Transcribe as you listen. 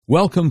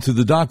Welcome to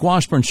the Doc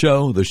Washburn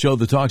Show, the show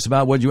that talks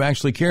about what you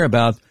actually care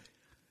about.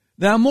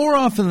 Now, more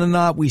often than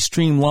not, we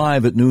stream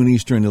live at noon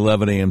Eastern,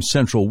 11 a.m.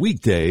 Central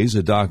weekdays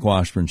at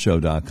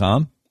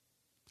DocWashburnShow.com.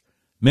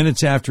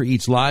 Minutes after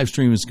each live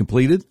stream is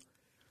completed,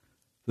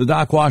 the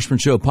Doc Washburn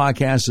Show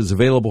podcast is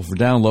available for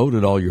download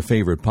at all your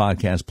favorite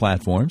podcast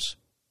platforms.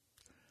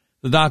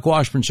 The Doc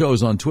Washburn Show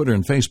is on Twitter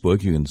and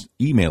Facebook. You can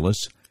email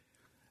us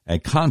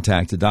at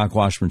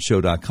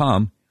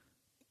contact@DocWashburnShow.com.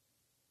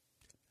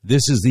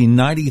 This is the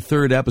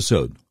 93rd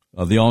episode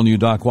of the all-new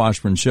Doc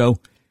Washburn Show.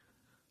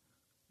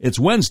 It's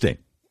Wednesday,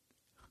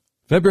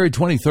 February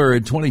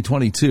 23rd,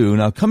 2022.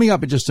 Now, coming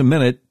up in just a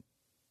minute,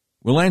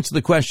 we'll answer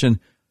the question,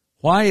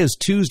 why is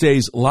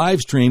Tuesday's live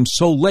stream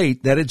so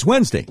late that it's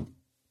Wednesday?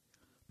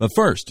 But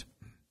first,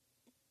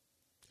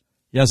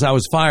 yes, I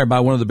was fired by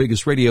one of the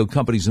biggest radio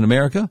companies in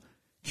America,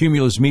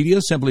 Cumulus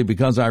Media, simply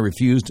because I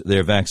refused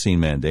their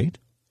vaccine mandate.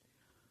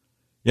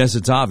 Yes,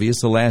 it's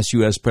obvious the last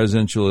U.S.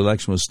 presidential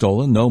election was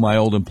stolen. No, my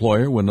old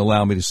employer wouldn't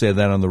allow me to say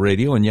that on the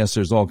radio. And yes,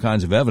 there's all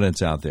kinds of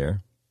evidence out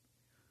there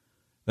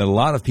that a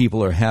lot of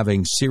people are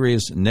having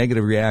serious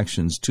negative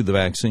reactions to the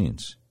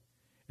vaccines.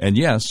 And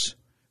yes,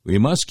 we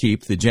must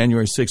keep the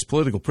January 6th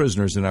political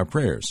prisoners in our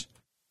prayers.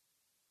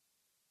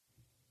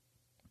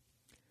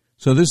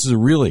 So this is a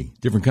really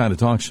different kind of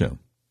talk show.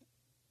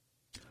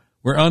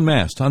 We're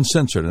unmasked,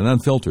 uncensored, and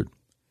unfiltered.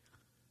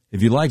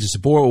 If you'd like to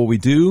support what we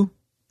do,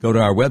 go to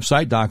our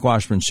website,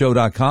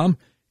 DocWashburnShow.com.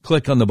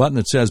 Click on the button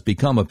that says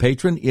Become a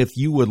Patron. If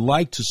you would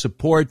like to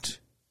support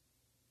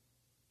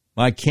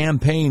my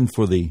campaign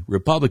for the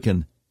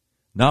Republican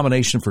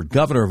nomination for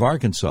governor of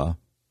Arkansas,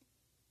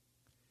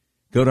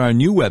 go to our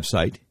new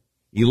website,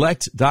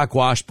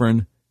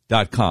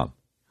 ElectDocWashburn.com.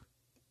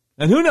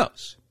 And who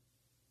knows?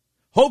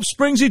 Hope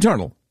springs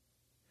eternal.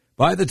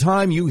 By the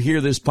time you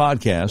hear this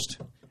podcast,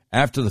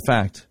 after the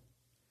fact,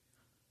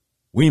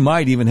 we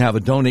might even have a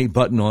donate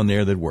button on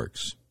there that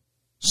works.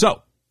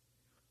 So,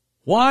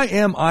 why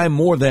am I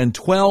more than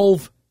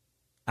 12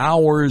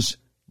 hours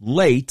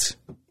late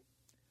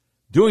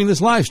doing this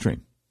live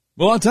stream?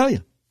 Well, I'll tell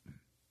you.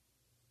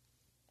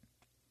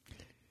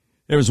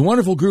 There was a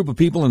wonderful group of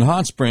people in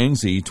Hot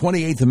Springs, the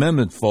 28th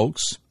Amendment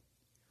folks,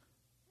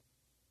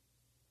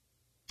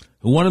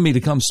 who wanted me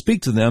to come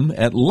speak to them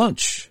at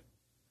lunch,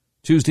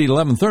 Tuesday at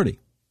 11:30.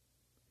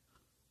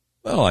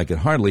 Well, I could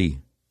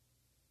hardly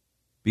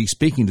be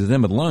speaking to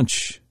them at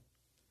lunch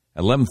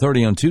at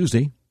 11:30 on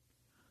Tuesday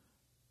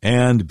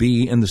and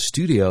be in the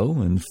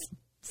studio in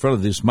front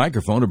of this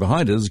microphone or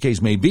behind it, as the case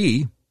may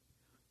be,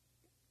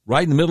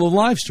 right in the middle of the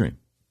live stream.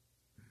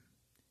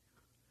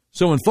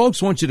 So when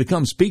folks want you to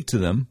come speak to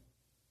them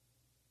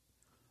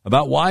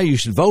about why you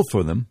should vote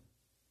for them,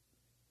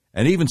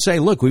 and even say,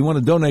 look, we want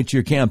to donate to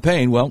your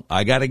campaign, well,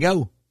 I got to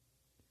go.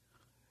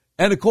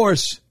 And, of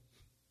course,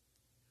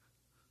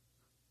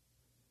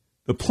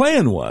 the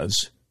plan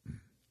was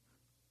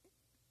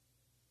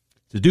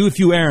to do a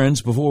few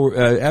errands before,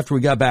 after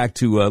we got back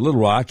to Little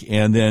Rock,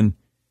 and then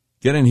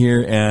get in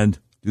here and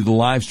do the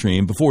live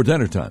stream before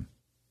dinner time.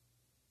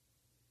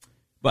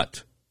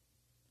 But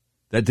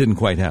that didn't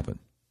quite happen.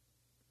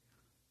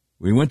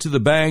 We went to the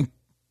bank.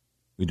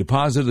 We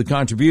deposited the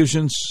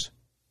contributions.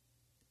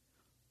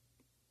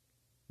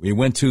 We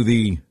went to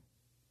the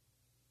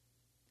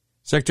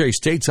Secretary of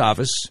State's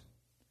office,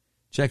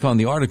 check on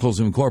the Articles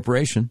of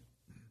Incorporation.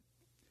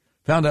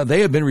 Found out they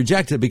had been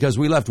rejected because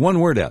we left one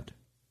word out.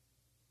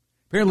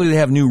 Apparently they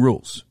have new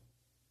rules.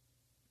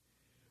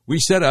 We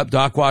set up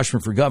Doc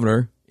Washburn for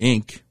Governor,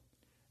 Inc.,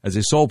 as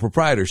a sole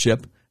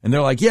proprietorship, and they're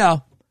like, yeah,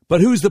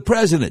 but who's the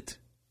president?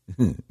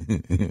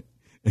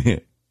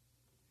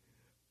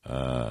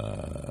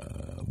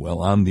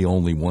 Well, I'm the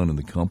only one in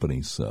the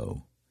company,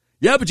 so.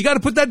 Yeah, but you got to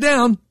put that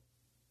down.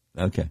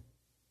 Okay.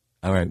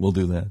 All right, we'll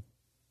do that.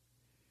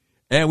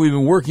 And we've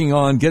been working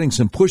on getting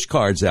some push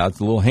cards out,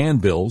 the little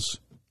handbills,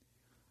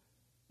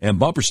 and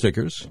bumper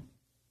stickers.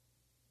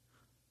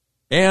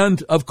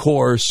 And, of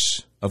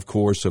course,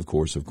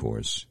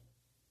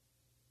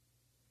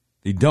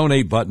 the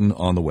donate button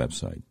on the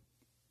website.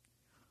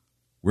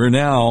 We're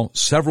now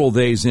several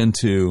days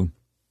into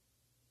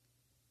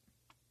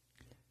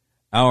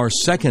our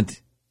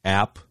second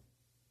app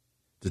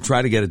to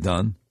try to get it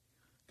done,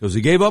 because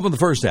we gave up on the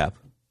first app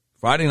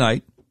Friday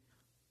night.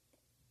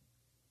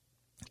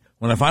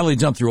 When I finally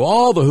jumped through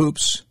all the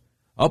hoops,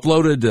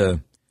 uploaded a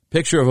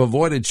picture of a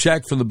voided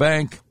check from the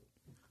bank,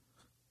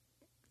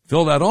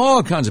 filled out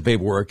all kinds of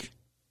paperwork,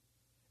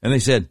 and they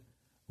said,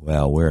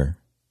 well, we're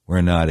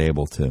not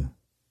able to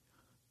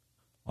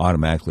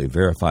automatically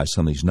verify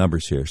some of these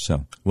numbers here,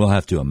 so we'll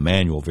have to do a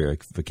manual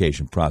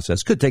verification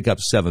process. Could take up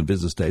to 7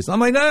 business days.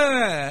 I'm like,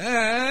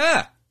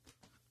 I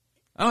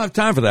don't have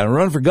time for that. I'm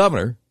running for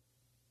governor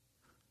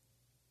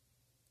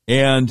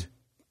and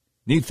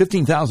need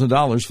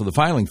 $15,000 for the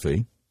filing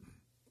fee.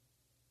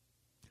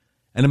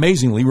 And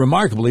amazingly,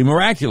 remarkably,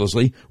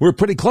 miraculously, we're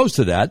pretty close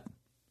to that.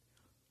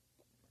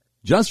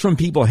 Just from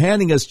people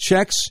handing us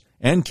checks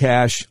and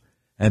cash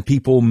and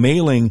people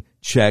mailing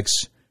checks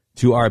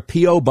to our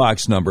P.O.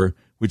 Box number,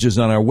 which is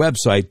on our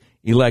website,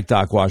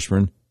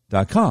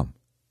 electdocwashburn.com.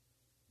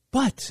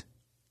 But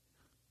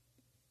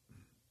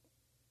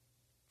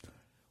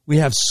we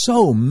have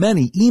so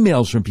many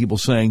emails from people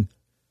saying,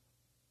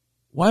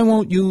 why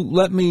won't you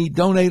let me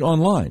donate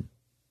online?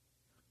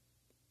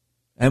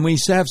 And we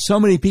have so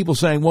many people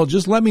saying, well,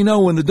 just let me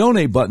know when the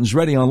donate button's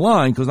ready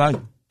online because I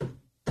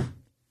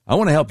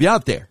want to help you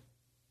out there.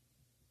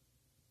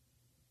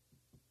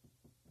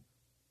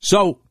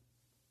 So,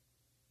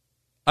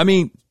 I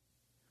mean, I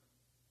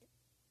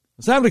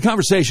was having a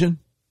conversation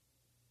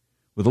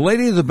with a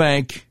lady at the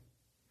bank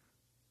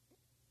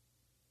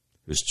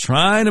who's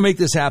trying to make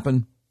this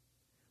happen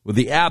with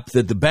the app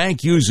that the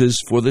bank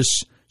uses for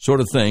this sort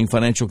of thing,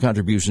 financial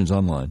contributions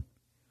online.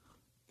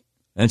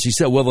 And she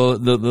said, well,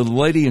 the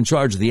lady in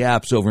charge of the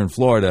app's over in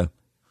Florida,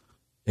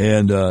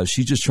 and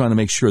she's just trying to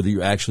make sure that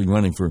you're actually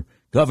running for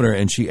governor.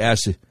 And she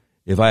asked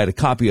if I had a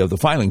copy of the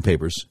filing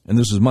papers, and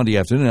this was Monday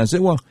afternoon. I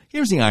said, well,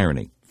 here's the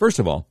irony. First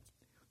of all,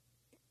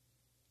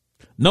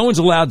 no one's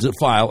allowed to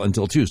file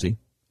until Tuesday.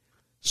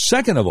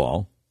 Second of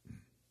all,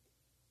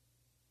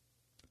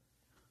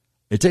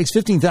 it takes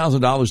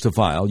 $15,000 to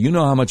file. You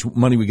know how much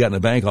money we got in the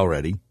bank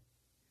already.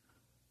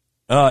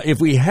 If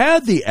we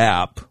had the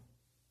app,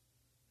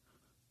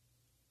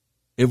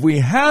 if we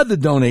had the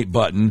donate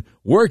button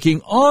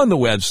working on the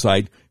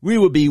website, we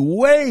would be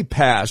way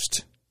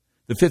past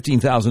the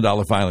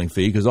 $15,000 filing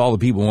fee because all the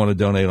people want to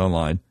donate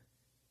online.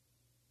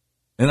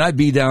 And I'd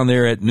be down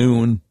there at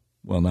noon.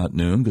 Well, not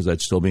noon because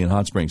I'd still be in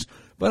Hot Springs.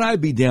 But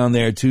I'd be down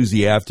there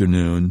Tuesday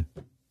afternoon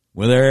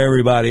with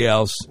everybody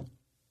else.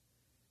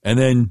 And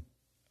then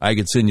I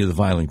could send you the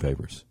filing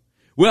papers.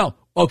 Well,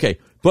 okay,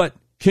 but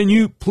can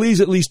you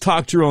please at least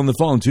talk to her on the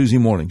phone Tuesday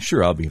morning?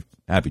 Sure, I'll be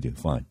happy to.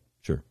 Fine,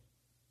 sure.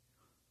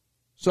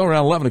 So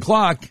around 11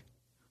 o'clock,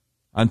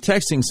 I'm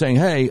texting saying,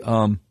 hey,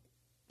 I'm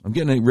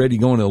getting ready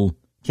to go into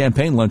a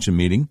campaign luncheon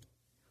meeting.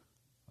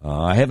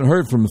 I haven't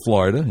heard from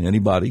Florida,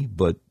 anybody,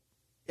 but,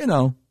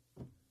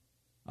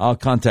 I'll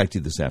contact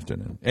you this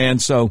afternoon.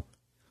 And so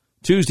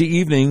Tuesday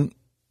evening,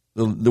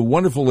 the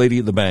wonderful lady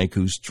at the bank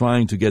who's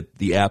trying to get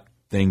the app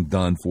thing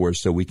done for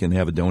us so we can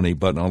have a donate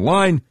button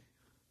online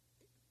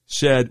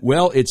said,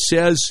 well, it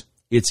says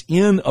it's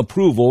in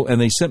approval, and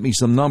they sent me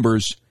some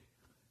numbers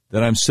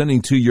that I'm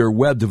sending to your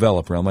web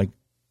developer. I'm like,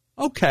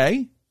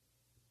 okay.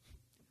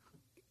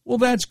 Well,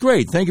 that's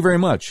great. Thank you very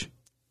much.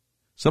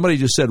 Somebody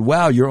just said,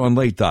 wow, you're on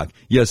late, Doc.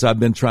 Yes, I've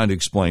been trying to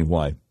explain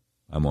why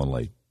I'm on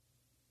late.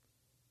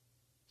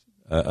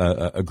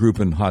 A group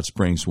in Hot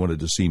Springs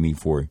wanted to see me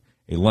for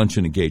a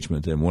luncheon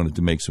engagement and wanted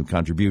to make some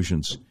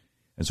contributions,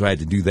 and so I had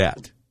to do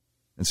that.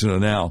 And so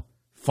now,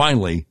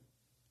 finally,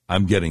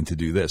 I'm getting to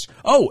do this.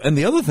 Oh, and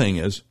the other thing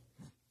is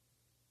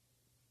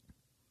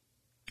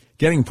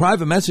getting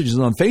private messages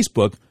on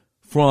Facebook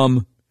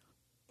from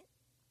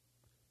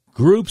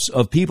groups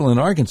of people in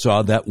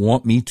Arkansas that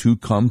want me to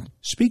come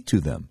speak to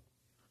them.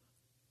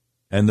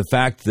 And the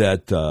fact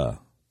that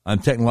I'm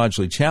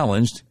technologically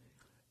challenged,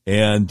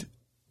 and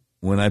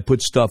when I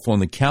put stuff on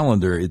the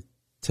calendar, it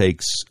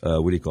takes,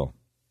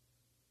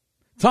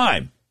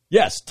 time.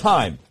 Yes,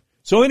 time.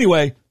 So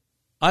anyway,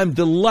 I'm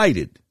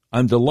delighted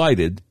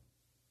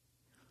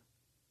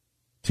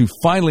to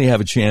finally have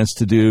a chance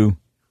to do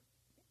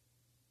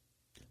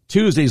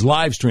Tuesday's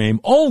live stream,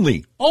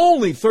 only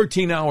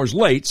 13 hours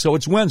late, so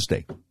it's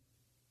Wednesday.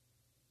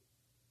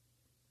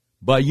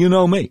 But you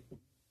know me.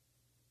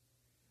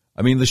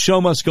 I mean, the show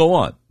must go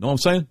on. Know what I'm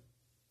saying?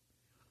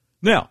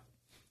 Now,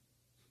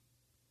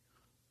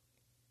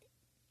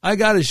 I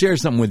got to share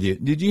something with you.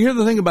 Did you hear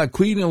the thing about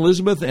Queen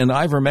Elizabeth and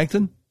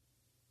ivermectin?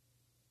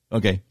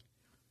 Okay.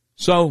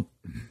 So,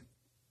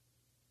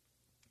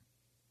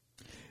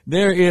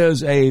 there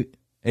is a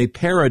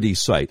parody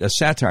site, a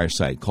satire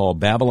site called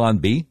Babylon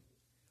Bee.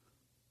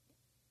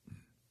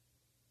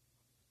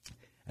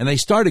 And they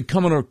started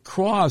coming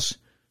across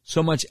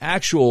so much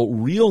actual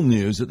real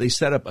news that they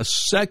set up a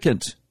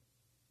separate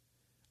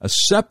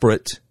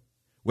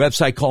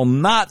website called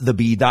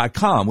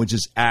notthebee.com, which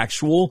is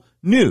actual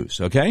news,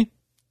 okay?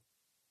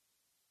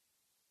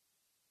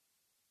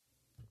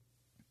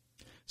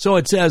 So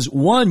it says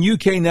one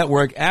UK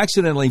network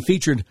accidentally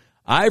featured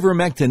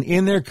ivermectin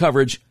in their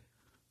coverage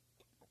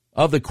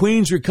of the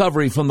Queen's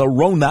recovery from the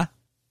Rona,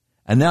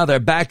 and now they're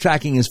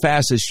backtracking as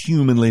fast as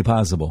humanly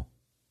possible.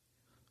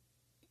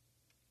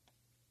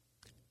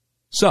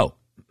 So,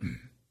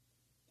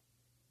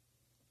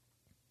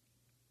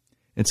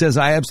 it says,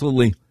 I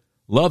absolutely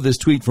love this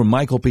tweet from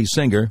Michael P.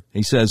 Singer.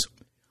 He says,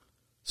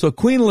 so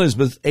Queen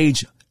Elizabeth,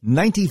 age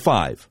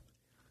 95,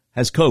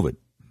 has COVID.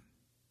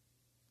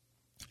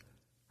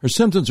 Her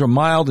symptoms are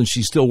mild and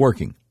she's still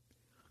working.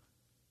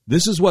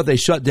 This is what they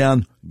shut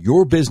down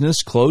your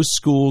business, closed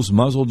schools,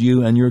 muzzled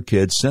you and your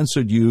kids,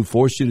 censored you,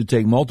 forced you to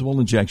take multiple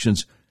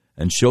injections,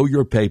 and show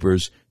your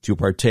papers to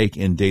partake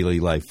in daily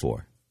life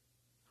for.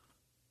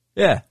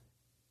 Yeah.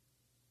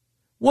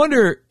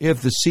 Wonder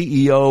if the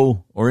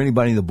CEO or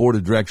anybody in the board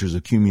of directors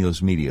of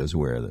Cumulus Media is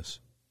aware of this.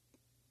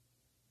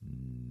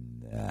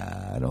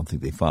 Nah, I don't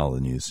think they follow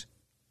the news.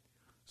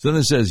 So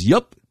then it says,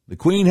 yup, the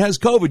Queen has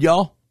COVID,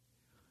 y'all.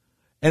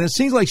 And it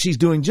seems like she's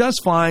doing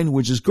just fine,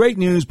 which is great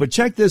news, but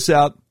check this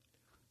out.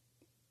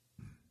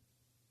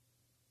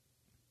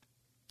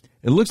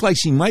 it looks like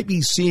she might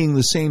be seeing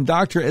the same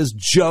doctor as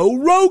Joe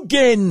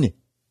Rogan.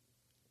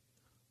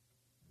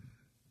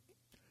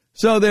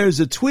 So there's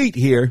a tweet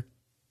here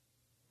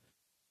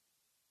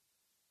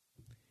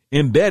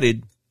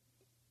embedded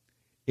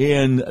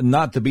in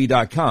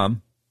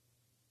notthebee.com.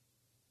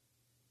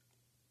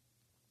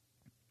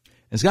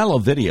 It's got a little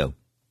video,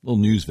 little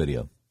news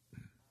video.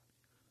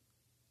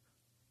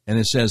 And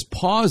it says,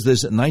 pause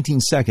this at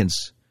 19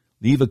 seconds.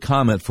 Leave a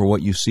comment for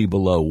what you see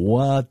below.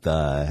 What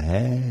the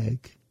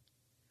heck?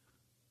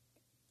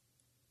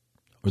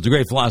 Or the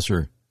great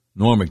philosopher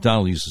Norm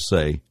Macdonald used to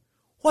say,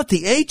 what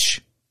the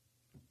H?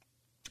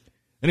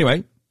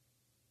 Anyway,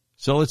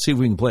 so let's see if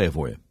we can play it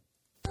for you.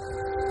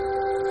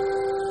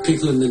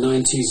 People in the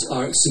 90s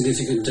are at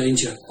significant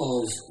danger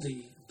of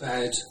the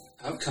bad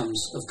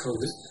outcomes of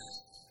COVID.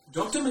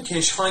 Dr.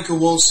 Mukesh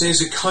Haikerwal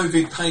says a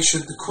COVID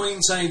patient the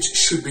Queen's Age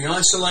should be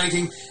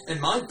isolating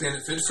and might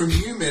benefit from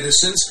new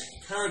medicines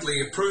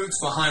currently approved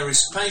for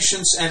high-risk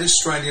patients at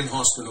Australian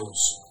hospitals.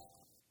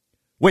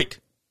 Wait.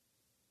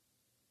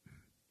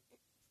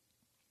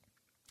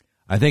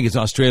 I think it's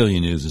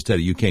Australian news instead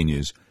of UK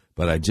news,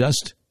 but I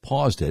just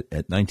paused it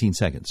at 19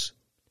 seconds.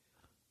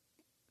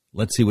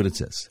 Let's see what it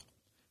says.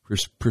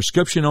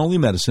 Prescription-only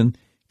medicine,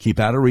 keep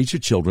out of reach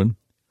of children.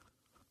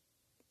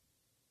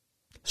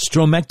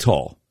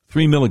 Stromectol,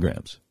 3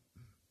 milligrams.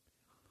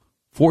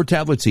 4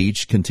 tablets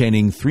each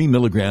containing 3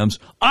 milligrams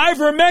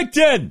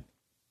ivermectin.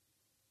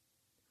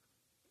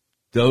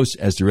 Dose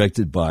as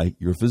directed by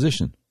your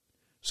physician.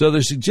 So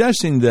they're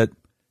suggesting that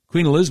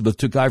Queen Elizabeth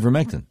took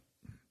ivermectin.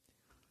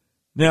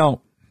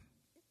 Now,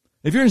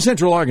 if you're in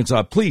Central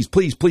Arkansas, please,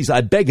 please, please,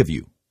 I beg of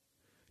you,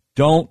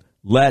 don't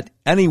let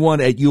anyone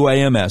at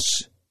UAMS,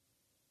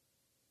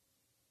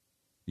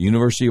 the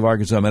University of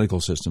Arkansas Medical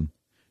System,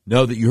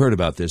 know that you heard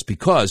about this,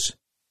 because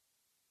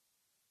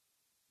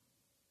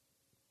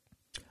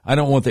I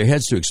don't want their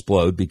heads to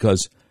explode,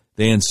 because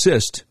they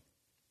insist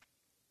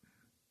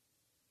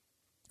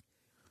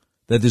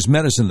that this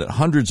medicine that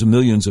hundreds of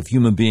millions of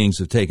human beings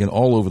have taken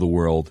all over the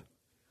world,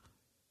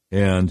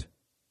 and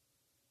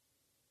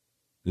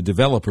the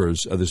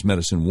developers of this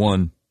medicine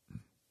won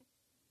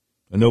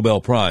a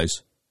Nobel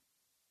Prize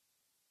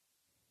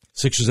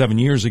 6 or 7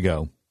 years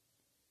ago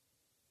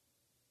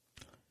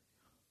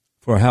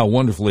for how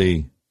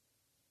wonderfully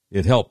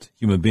it helped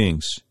human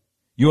beings.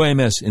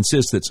 UAMS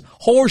insists it's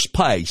horse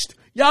paste.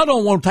 Y'all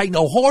don't want to take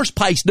no horse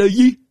paste, do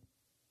you?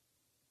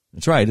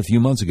 That's right. A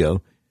few months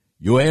ago,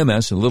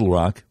 UAMS in Little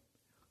Rock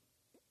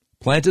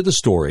planted the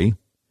story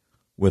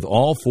with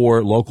all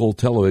 4 local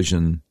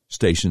television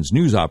stations'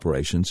 news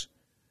operations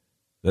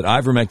that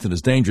ivermectin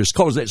is dangerous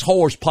because it's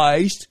horse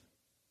paste.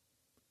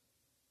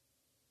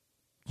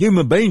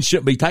 Human beings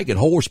shouldn't be taking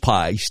horse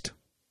paste.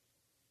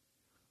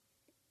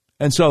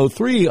 And so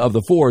 3 of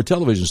the 4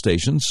 television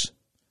stations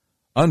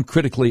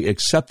uncritically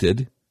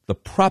accepted the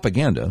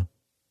propaganda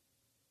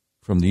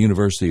from the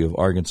University of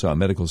Arkansas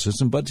Medical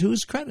System. But to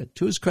his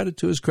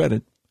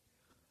credit,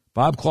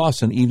 Bob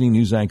Clausen, evening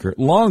news anchor,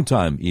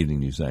 longtime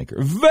evening news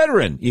anchor,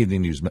 veteran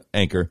evening news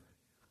anchor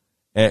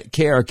at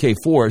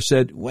KRK4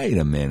 said, wait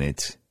a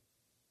minute.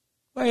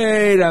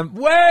 Wait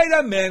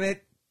a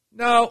minute.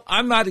 No,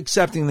 I'm not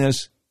accepting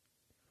this.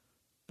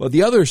 But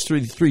the other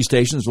three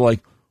stations were like,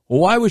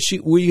 well, why would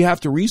we have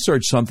to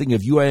research something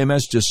if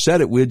UAMS just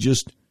said it? We'd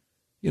just,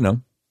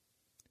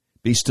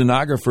 be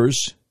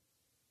stenographers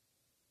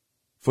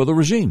for the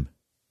regime.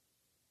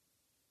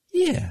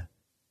 Yeah,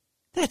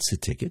 that's the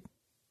ticket.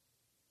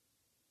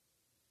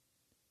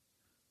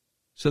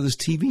 So this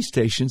TV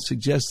station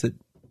suggests that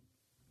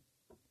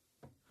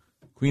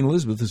Queen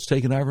Elizabeth has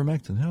taken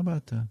ivermectin. How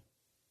about that?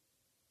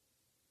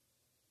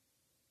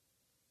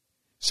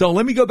 So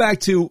let me go back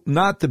to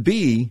Not the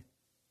Bee.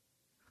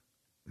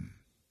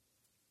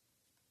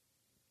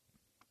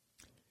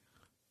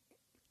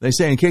 They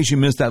say, in case you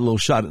missed that little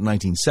shot at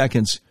 19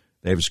 seconds,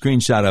 they have a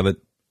screenshot of it,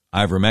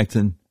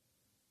 ivermectin,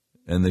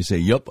 and they say,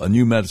 yup, a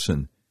new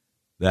medicine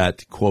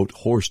that, quote,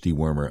 horse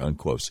dewormer,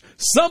 unquote.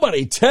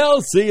 Somebody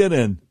tell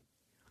CNN.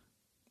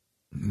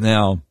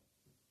 Now,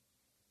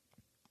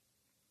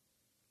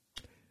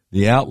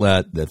 the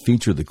outlet that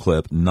featured the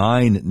clip,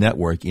 9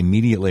 Network,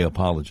 immediately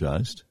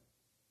apologized.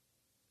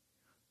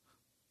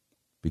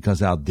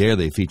 Because how dare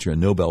they feature a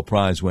Nobel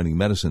Prize-winning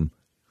medicine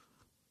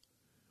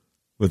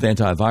with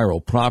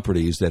antiviral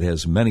properties that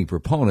has many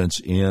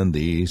proponents in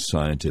the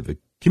scientific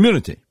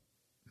community.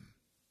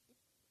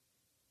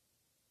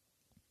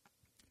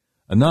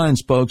 A 9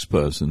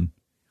 spokesperson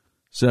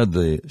said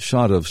the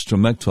shot of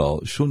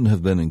Stromectol shouldn't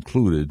have been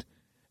included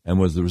and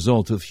was the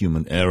result of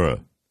human error.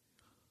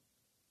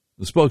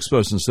 The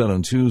spokesperson said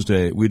on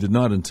Tuesday, we did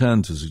not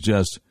intend to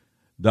suggest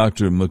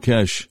Dr.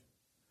 Mukesh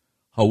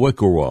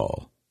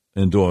Haikerwal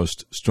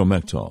endorsed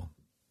Stromectol.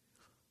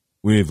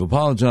 We've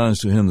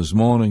apologized to him this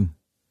morning,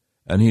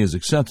 and he has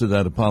accepted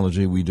that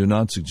apology. We do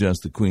not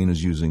suggest the Queen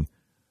is using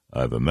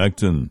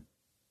ivermectin.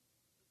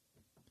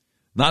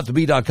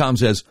 NotTheBee.com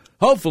says,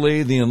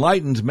 hopefully the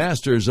enlightened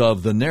masters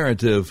of the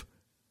narrative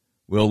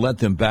will let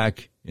them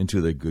back into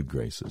their good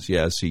graces.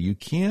 Yeah, see, you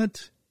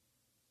can't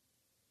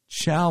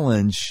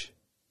challenge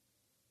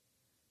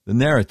the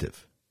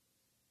narrative.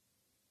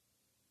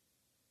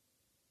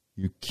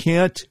 You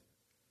can't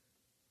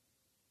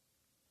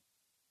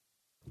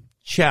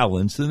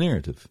challenge the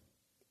narrative.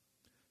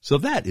 So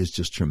that is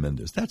just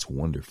tremendous. That's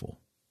wonderful.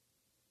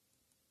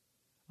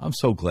 I'm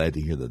so glad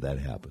to hear that that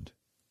happened.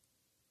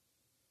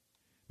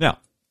 Now,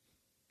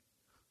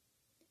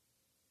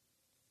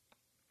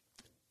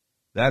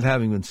 that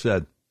having been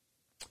said,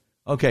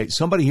 okay,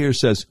 somebody here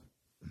says,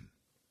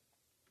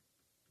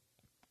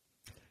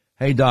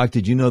 hey, Doc,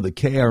 did you know that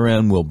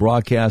KRN will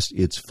broadcast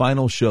its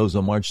final shows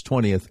on March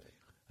 20th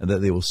and that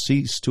they will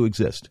cease to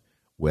exist?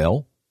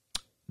 Well,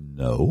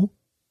 no,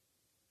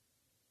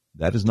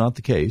 that is not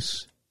the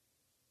case.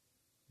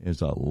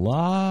 There's a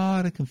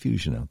lot of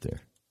confusion out there.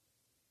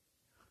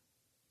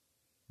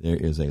 There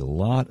is a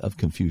lot of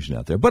confusion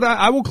out there. But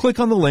I will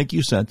click on the link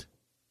you sent.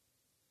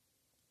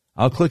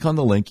 I'll click on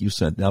the link you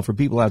sent. Now, for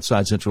people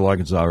outside Central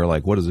Arkansas who are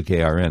like, what is a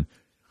KRN?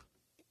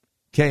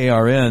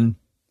 KRN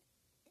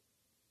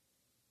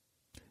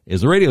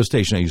is the radio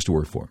station I used to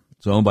work for.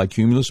 It's owned by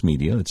Cumulus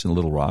Media. It's in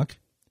Little Rock.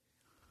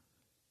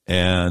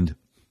 And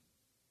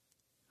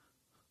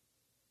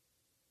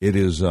it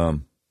is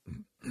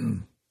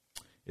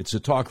it's a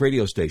talk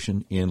radio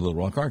station in Little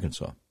Rock,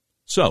 Arkansas.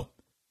 So,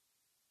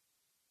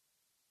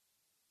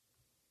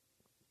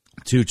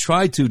 to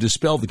try to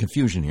dispel the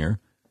confusion here,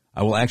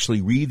 I will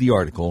actually read the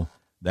article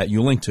that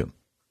you link to.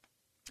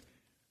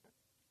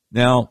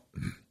 Now,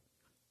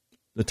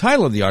 the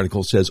title of the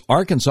article says,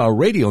 Arkansas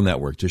Radio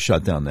Network to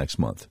shut down next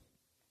month.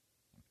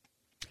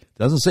 It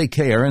doesn't say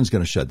KRN is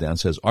going to shut down. It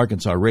says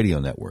Arkansas Radio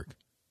Network.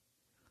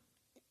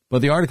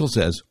 But the article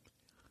says,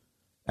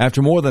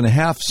 after more than a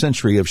half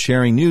century of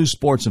sharing news,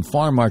 sports, and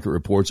farm market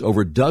reports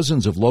over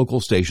dozens of local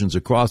stations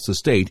across the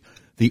state,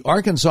 the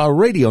Arkansas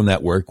Radio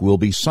Network will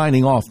be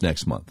signing off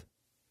next month.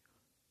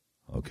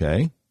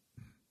 Okay.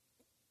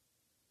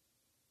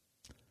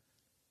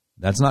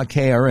 That's not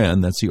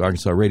KRN. That's the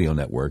Arkansas Radio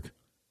Network,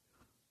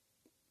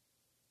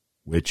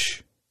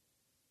 which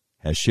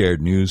has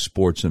shared news,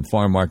 sports, and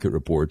farm market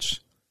reports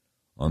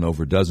on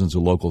over dozens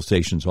of local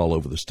stations all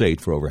over the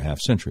state for over a half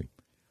century.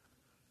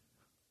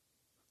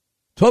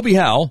 Toby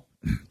Howell,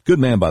 good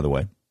man, by the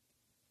way,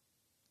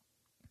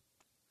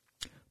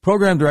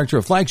 program director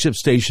of flagship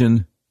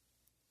station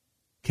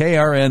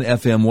KRN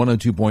FM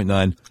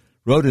 102.9,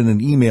 wrote in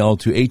an email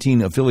to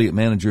 18 affiliate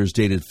managers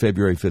dated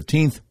February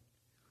 15th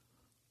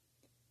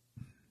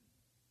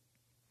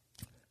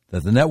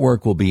that the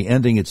network will be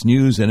ending its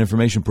news and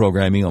information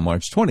programming on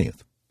March 20th.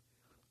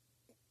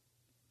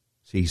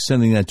 So he's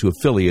sending that to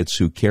affiliates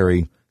who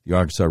carry the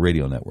Arkansas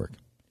Radio Network.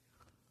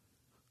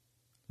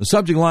 The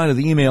subject line of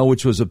the email,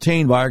 which was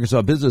obtained by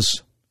Arkansas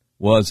Business,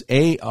 was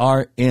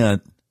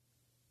ARN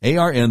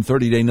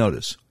 30-day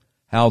notice.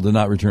 Howell did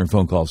not return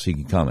phone calls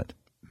seeking comment.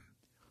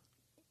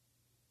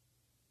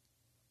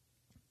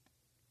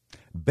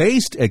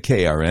 Based at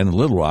KRN in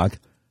Little Rock,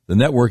 the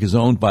network is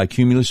owned by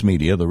Cumulus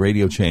Media, the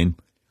radio chain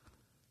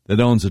that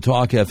owns the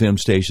Talk FM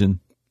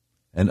station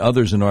and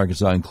others in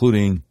Arkansas,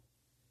 including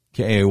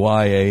KAY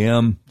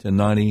AM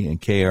 1090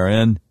 and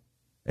KRN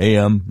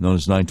AM, known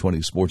as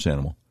 920 Sports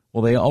Animal.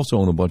 Well, they also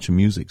own a bunch of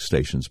music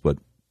stations, but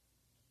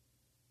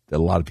that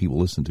a lot of people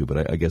listen to,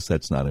 but I guess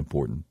that's not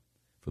important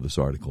for this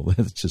article.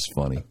 It's just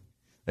funny.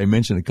 They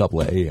mentioned a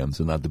couple of AMs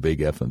and not the big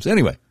FMs.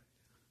 Anyway,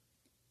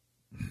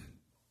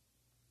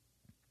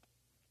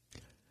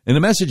 in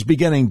a message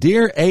beginning,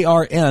 Dear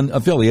ARN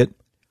affiliate,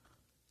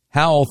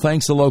 Howell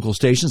thanks the local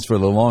stations for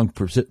the long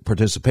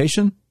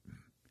participation.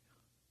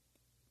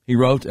 He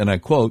wrote, and I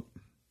quote,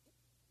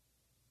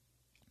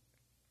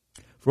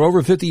 for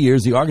over 50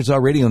 years, the Arkansas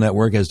Radio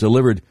Network has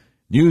delivered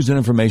news and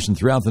information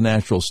throughout the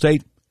natural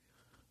state,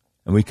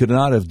 and we could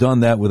not have done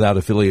that without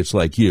affiliates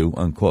like you,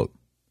 unquote.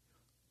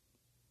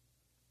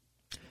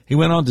 He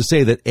went on to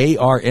say that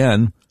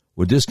ARN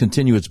would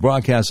discontinue its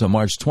broadcasts on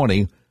March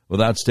 20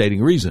 without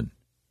stating reason.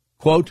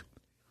 Quote,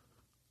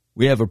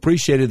 we have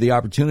appreciated the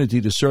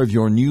opportunity to serve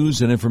your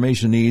news and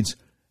information needs,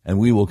 and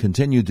we will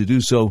continue to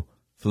do so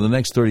for the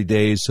next 30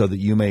 days so that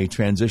you may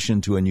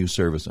transition to a new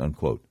service,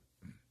 unquote.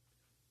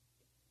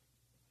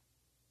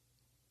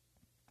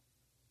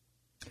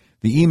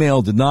 The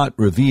email did not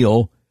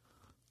reveal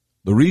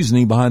the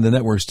reasoning behind the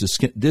network's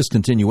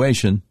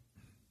discontinuation,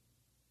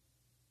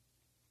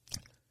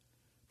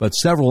 but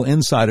several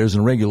insiders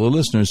and regular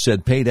listeners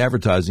said paid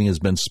advertising has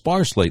been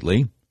sparse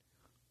lately,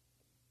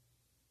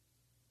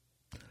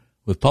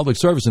 with public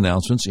service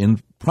announcements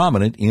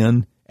prominent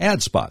in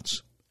ad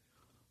spots.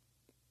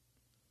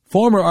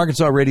 Former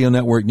Arkansas Radio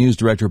Network News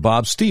Director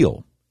Bob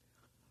Steele,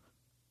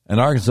 an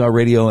Arkansas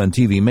radio and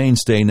TV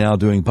mainstay now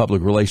doing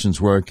public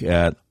relations work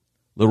at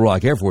Little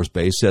Rock Air Force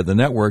Base, said the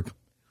network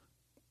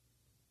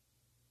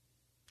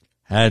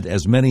had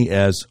as many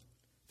as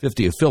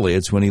 50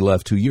 affiliates when he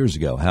left 2 years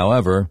ago.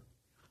 However,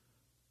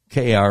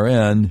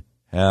 KRN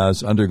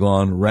has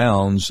undergone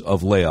rounds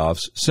of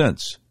layoffs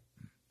since.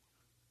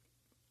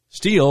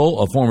 Steele,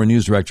 a former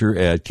news director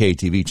at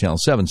KTV Channel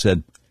 7,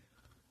 said,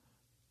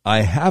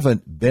 I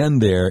haven't been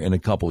there in a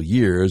couple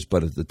years,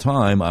 but at the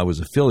time I was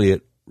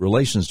affiliate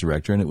relations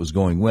director and it was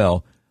going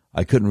well.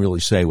 I couldn't really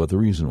say what the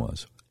reason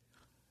was.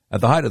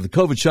 At the height of the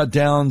COVID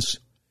shutdowns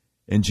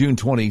in June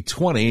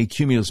 2020,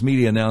 Cumulus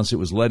Media announced it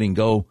was letting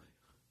go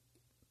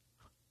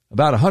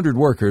about 100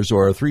 workers,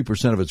 or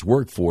 3% of its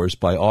workforce,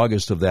 by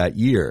August of that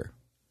year.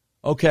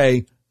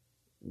 Okay,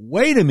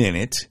 wait a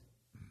minute.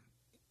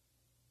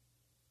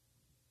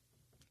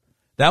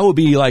 That would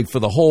be like for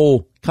the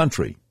whole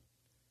country.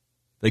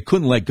 They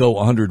couldn't let go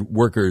 100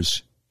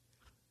 workers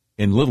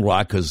in Little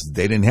Rock because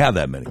they didn't have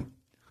that many.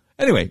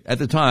 Anyway, at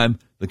the time,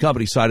 the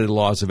company cited a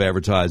loss of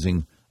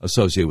advertising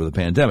associated with the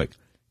pandemic.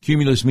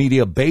 Cumulus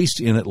Media, based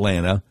in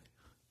Atlanta,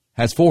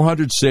 has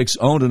 406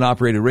 owned and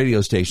operated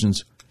radio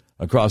stations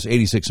across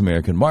 86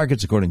 American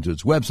markets. According to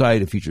its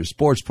website, it features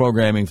sports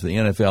programming for the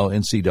NFL,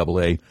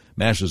 NCAA,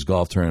 Masters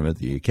Golf Tournament,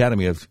 the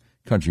Academy of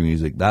Country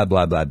Music, blah,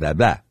 blah, blah, blah,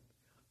 blah.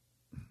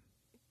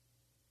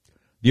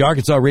 The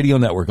Arkansas Radio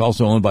Network,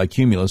 also owned by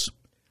Cumulus,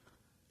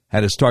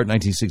 had its start in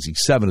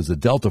 1967 as the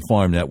Delta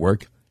Farm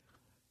Network,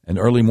 an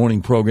early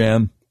morning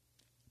program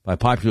by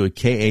popular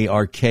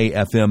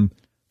KARK-FM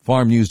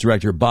farm news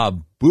director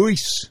Bob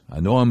Buice. I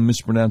know I'm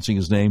mispronouncing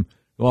his name,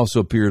 who also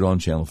appeared on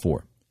Channel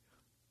 4.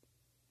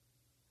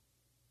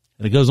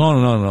 And it goes on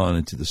and on and on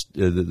into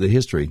the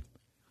history.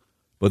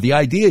 But the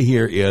idea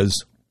here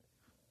is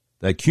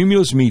that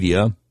Cumulus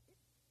Media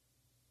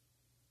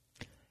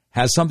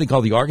has something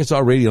called the Arkansas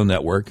Radio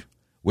Network,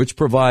 which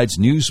provides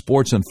news,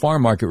 sports, and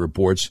farm market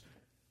reports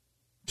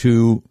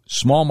to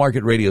small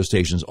market radio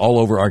stations all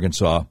over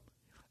Arkansas,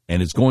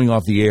 and it's going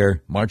off the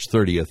air March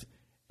 30th,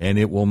 and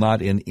it will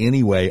not in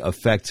any way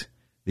affect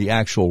the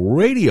actual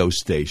radio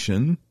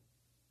station,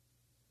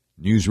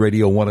 News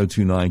Radio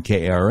 102.9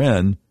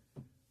 KRN,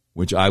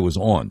 which I was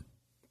on.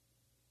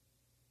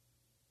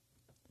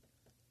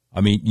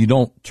 I mean, you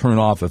don't turn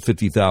off a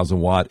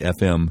 50,000-watt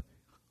FM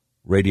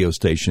radio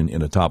station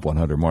in a top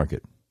 100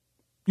 market.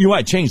 You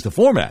might change the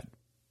format,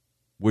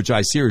 which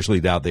I seriously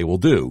doubt they will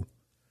do,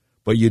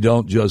 but you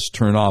don't just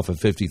turn off a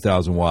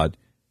 50,000-watt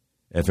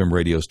FM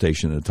radio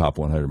station in a top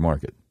 100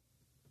 market.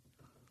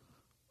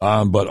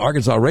 But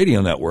Arkansas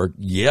Radio Network,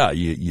 yeah,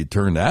 you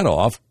turn that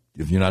off.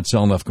 If you're not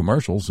selling enough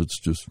commercials, it's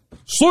just,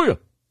 see ya.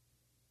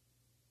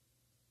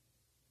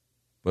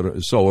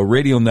 But so a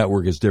radio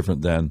network is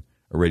different than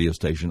a radio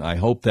station. I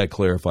hope that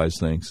clarifies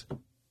things.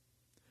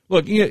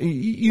 Look,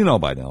 you know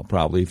by now,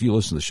 probably, if you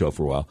listen to the show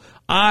for a while,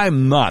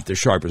 I'm not the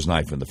sharpest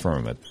knife in the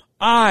firmament.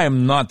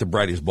 I'm not the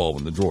brightest bulb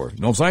in the drawer.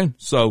 You know what I'm saying?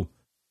 So,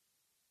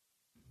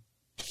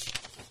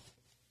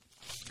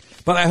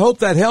 but I hope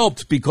that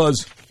helped,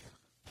 because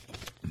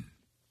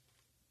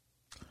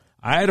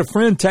I had a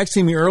friend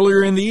texting me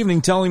earlier in the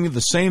evening telling me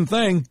the same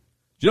thing.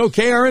 You know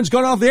KRN's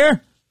going off the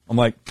air? I'm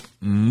like,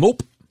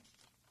 nope.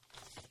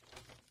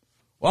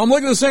 Well, I'm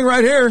looking at this thing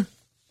right here.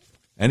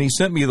 And he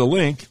sent me the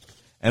link,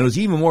 and it was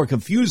even more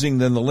confusing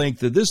than the link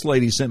that this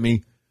lady sent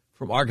me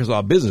from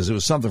Arkansas Business. It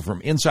was something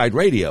from Inside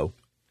Radio,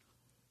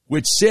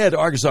 which said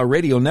Arkansas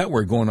Radio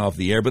Network going off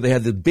the air, but they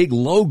had the big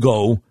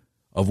logo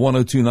of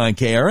 102.9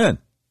 KRN.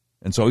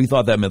 And so he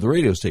thought that meant the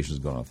radio station was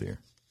going off the air.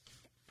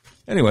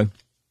 Anyway,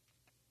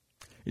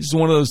 it's just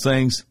one of those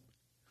things.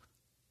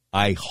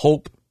 I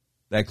hope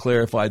that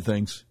clarified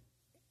things.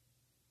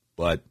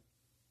 But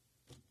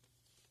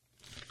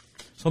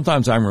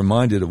sometimes I'm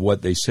reminded of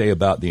what they say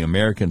about the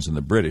Americans and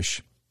the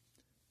British.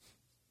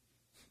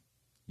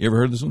 You ever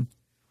heard this one?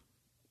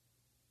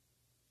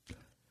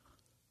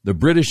 The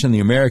British and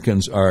the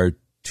Americans are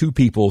two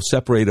people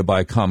separated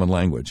by a common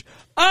language.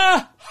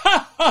 Ah,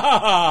 ha, ha,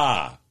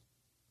 ha.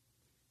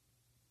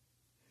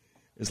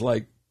 It's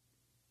like,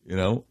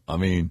 I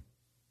mean,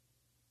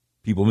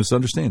 people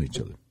misunderstand each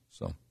other.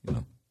 So,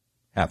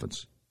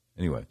 happens.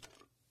 Anyway.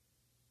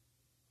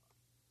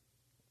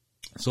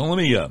 So let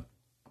me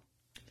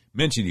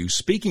mention to you,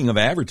 speaking of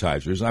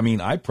advertisers, I mean,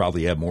 I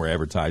probably have more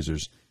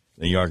advertisers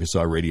than the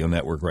Arkansas Radio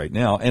Network right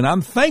now, and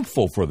I'm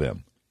thankful for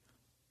them.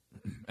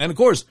 And, of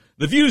course,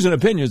 the views and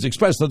opinions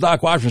expressed in the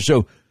Doc Washburn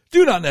Show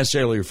do not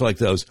necessarily reflect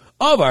those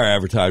of our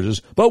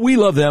advertisers, but we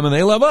love them and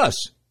they love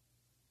us.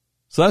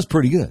 So that's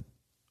pretty good.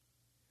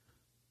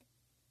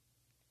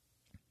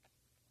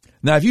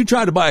 Now, if you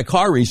tried to buy a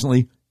car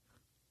recently,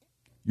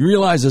 you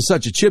realize there's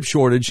such a chip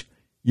shortage,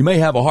 you may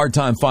have a hard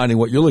time finding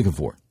what you're looking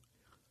for.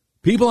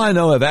 People I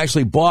know have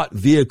actually bought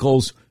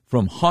vehicles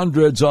from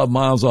hundreds of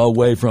miles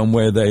away from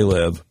where they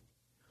live.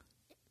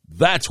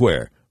 That's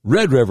where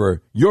Red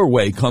River Your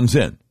Way comes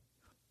in.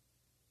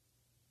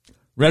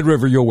 Red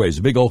River Your Way is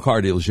a big old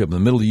car dealership in the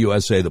middle of the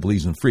USA that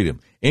believes in freedom,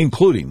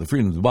 including the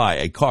freedom to buy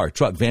a car,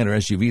 truck, van, or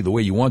SUV the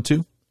way you want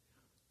to.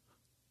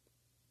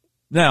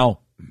 Now,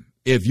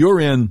 if you're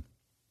in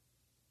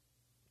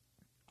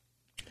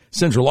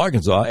Central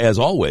Arkansas, as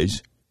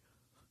always,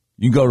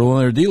 you can go to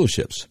one of their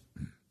dealerships.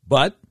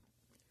 But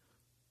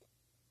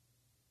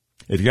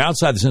if you're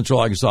outside the Central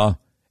Arkansas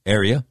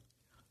area,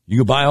 you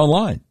can buy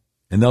online,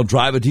 and they'll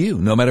drive it to you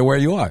no matter where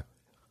you are.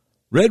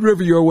 Red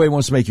River Your Way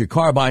wants to make your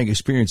car buying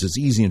experience as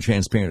easy and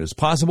transparent as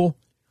possible.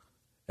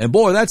 And,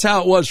 boy, that's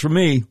how it was for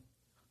me.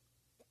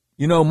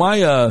 My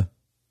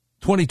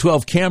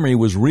 2012 Camry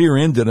was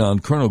rear-ended on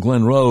Colonel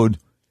Glenn Road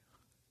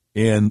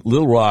in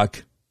Little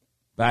Rock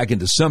back in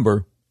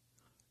December.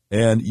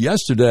 And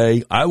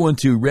yesterday, I went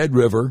to Red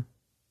River,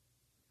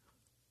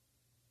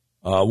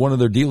 one of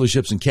their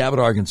dealerships in Cabot,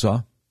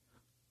 Arkansas,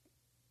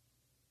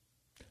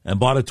 and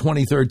bought a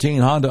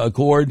 2013 Honda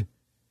Accord.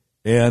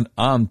 And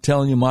I'm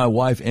telling you, my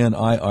wife and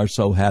I are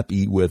so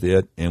happy with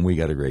it, and we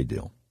got a great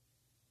deal.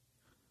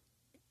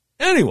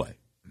 Anyway,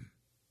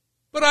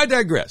 but I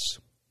digress.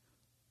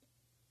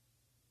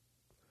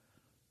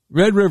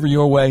 Red River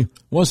Your Way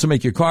wants to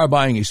make your car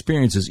buying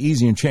experience as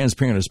easy and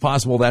transparent as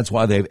possible. That's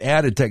why they've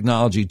added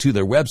technology to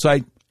their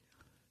website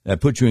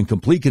that puts you in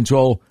complete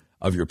control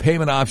of your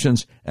payment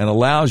options and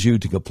allows you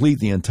to complete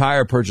the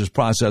entire purchase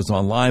process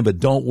online. But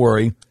don't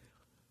worry,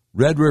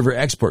 Red River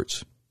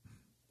experts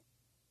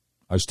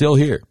are still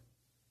here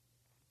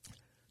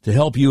to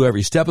help you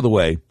every step of the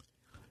way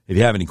if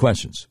you have any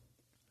questions.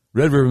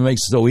 Red River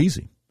makes it so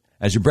easy.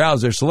 As you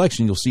browse their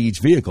selection, you'll see each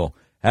vehicle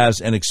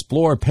has an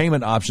Explore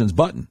Payment Options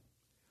button.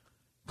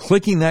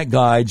 Clicking that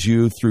guides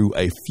you through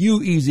a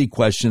few easy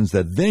questions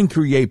that then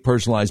create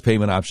personalized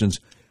payment options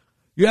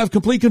you have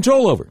complete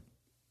control over.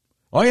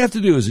 All you have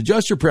to do is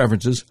adjust your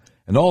preferences,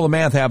 and all the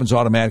math happens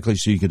automatically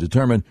so you can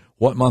determine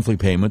what monthly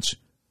payments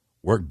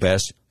work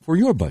best for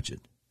your budget.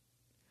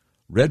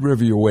 Red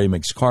River Your Way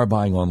makes car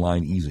buying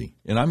online easy.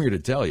 And I'm here to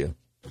tell you,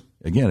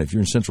 again, if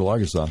you're in Central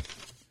Arkansas,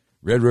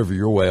 Red River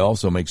Your Way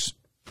also makes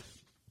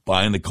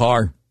buying the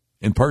car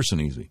in person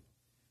easy.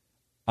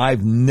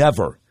 I've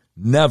never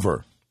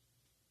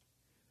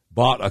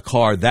bought a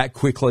car that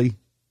quickly,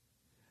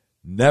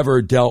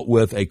 never dealt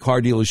with a car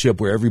dealership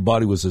where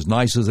everybody was as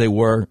nice as they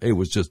were. It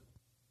was just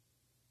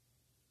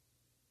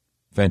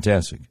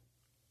fantastic.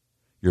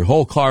 Your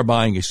whole car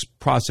buying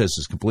process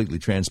is completely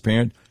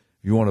transparent.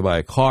 If you want to buy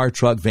a car,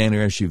 truck, van,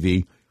 or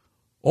SUV,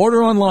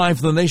 order online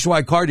from the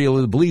nationwide car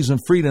dealer that believes in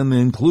freedom,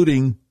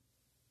 including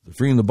the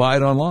freedom to buy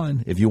it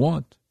online if you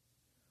want.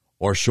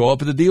 Or show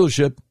up at the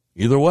dealership,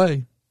 either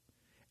way.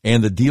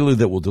 And the dealer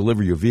that will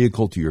deliver your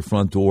vehicle to your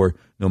front door,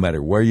 no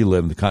matter where you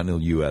live in the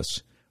continental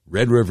U.S.,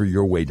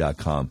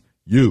 RedRiverYourWay.com.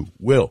 You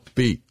will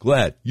be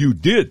glad you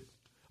did.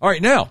 All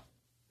right, now,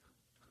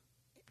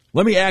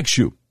 let me ask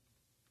you,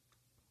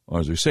 or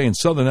as we say in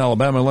Southern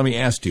Alabama, let me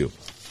ask you.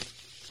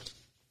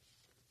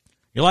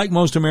 You like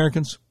most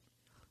Americans?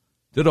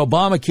 Did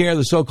Obamacare,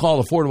 the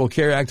so-called Affordable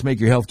Care Act, make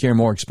your health care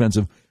more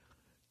expensive?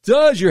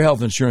 Does your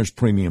health insurance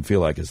premium feel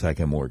like a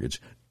second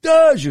mortgage?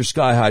 Does your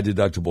sky-high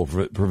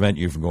deductible prevent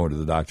you from going to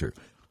the doctor?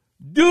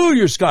 Do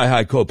your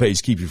sky-high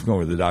copays keep you from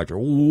going to the doctor?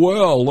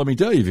 Well, let me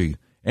tell you, if you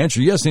answer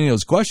yes to any of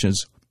those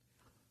questions,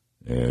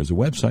 there's a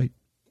website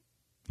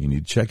you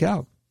need to check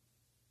out.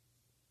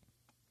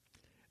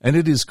 And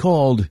it is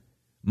called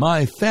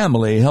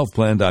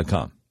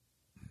MyFamilyHealthPlan.com.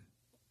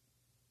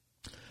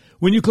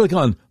 When you click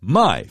on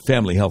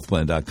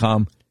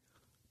MyFamilyHealthPlan.com,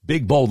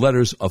 big bold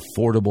letters,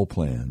 affordable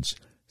plans,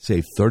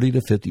 save 30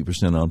 to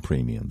 50% on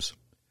premiums.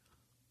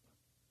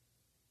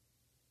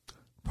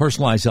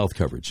 Personalized health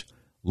coverage,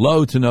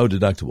 low to no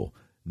deductible,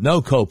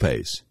 no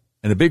copays,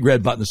 and a big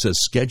red button that says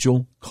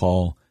schedule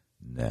call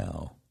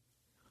now.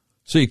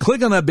 So you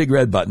click on that big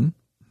red button,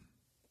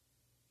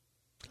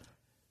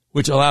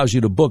 which allows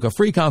you to book a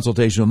free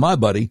consultation with my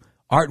buddy,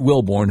 Art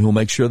Wilborn, who will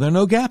make sure there are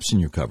no gaps in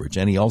your coverage.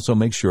 And he also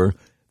makes sure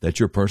that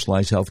your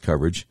personalized health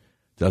coverage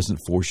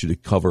doesn't force you to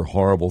cover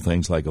horrible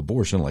things like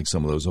abortion, like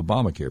some of those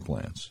Obamacare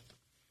plans.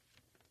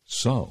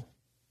 So,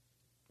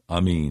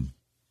 what are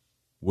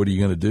you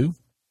going to do?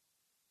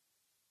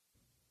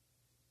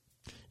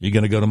 You're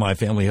going to go to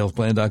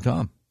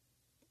MyFamilyHealthPlan.com.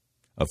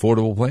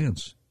 Affordable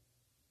plans.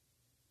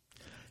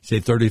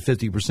 Save 30 to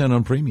 50%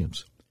 on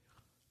premiums.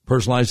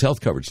 Personalized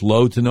health coverage,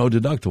 low to no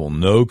deductible,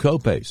 no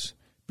copays.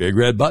 Big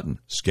red button,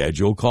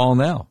 schedule call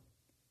now.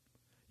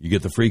 You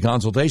get the free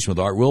consultation with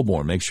Art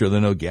Wilborn. Make sure there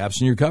are no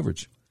gaps in your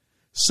coverage.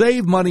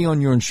 Save money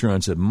on your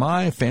insurance at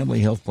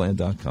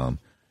MyFamilyHealthPlan.com.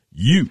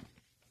 You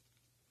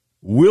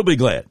will be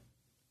glad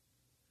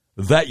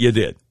that you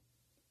did.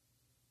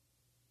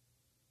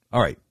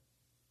 All right.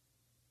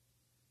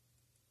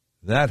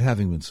 That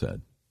having been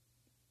said,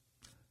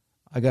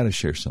 I got to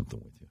share something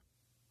with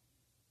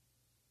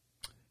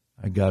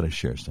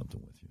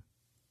you.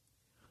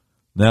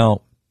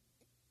 Now,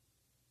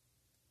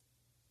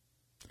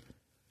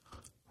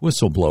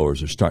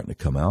 whistleblowers are starting to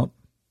come out.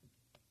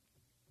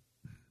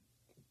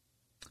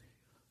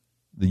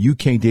 The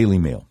UK Daily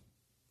Mail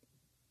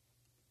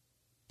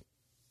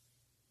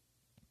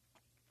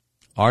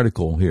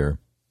article here,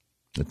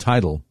 the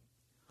title,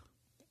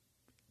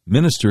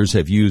 Ministers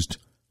have used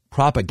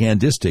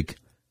propagandistic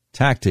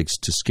tactics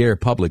to scare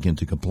public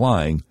into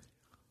complying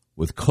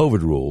with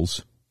COVID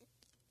rules,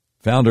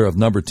 founder of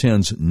Number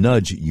 10's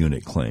Nudge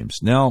Unit claims.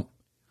 Now,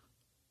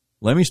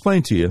 let me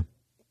explain to you.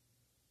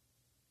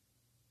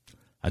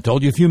 I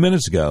told you a few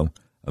minutes ago,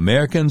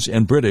 Americans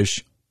and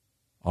British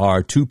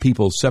are two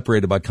people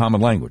separated by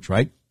common language,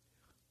 right?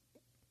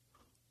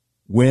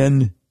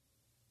 When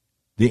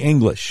the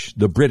English,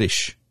 the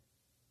British,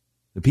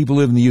 the people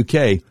who live in the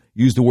UK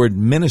use the word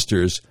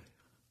ministers,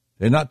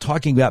 they're not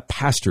talking about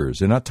pastors.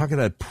 They're not talking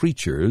about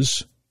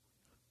preachers.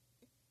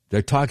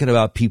 They're talking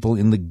about people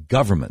in the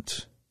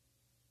government.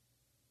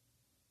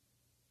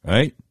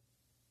 right?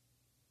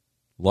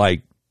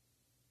 Like,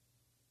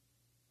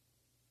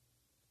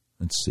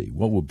 let's see,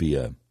 what would be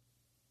a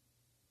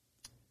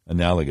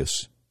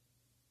analogous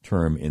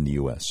term in the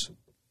U.S.?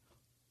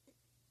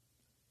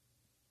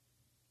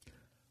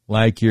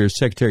 Like your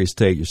Secretary of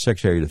State, your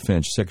Secretary of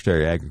Defense, your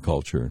Secretary of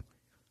Agriculture,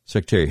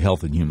 Secretary of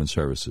Health and Human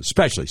Services,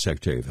 especially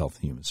Secretary of Health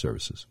and Human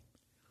Services.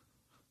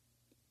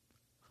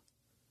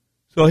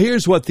 So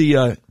here's what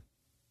the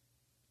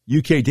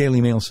UK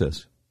Daily Mail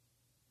says.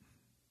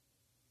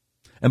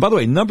 And by the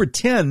way, number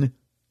 10,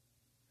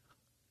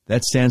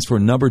 that stands for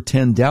number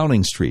 10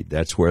 Downing Street.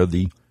 That's where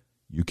the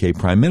UK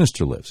Prime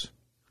Minister lives,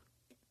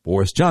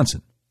 Boris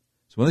Johnson.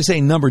 So when they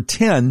say number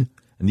 10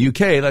 in the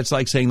UK, that's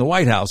like saying the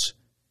White House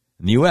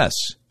in the U.S.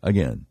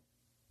 Again,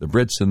 the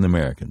Brits and the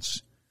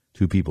Americans,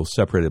 two people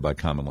separated by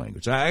common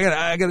language.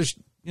 I got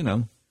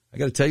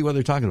to tell you what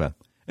they're talking about.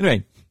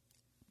 Anyway,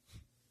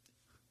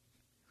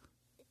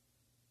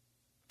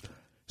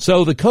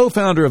 so the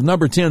co-founder of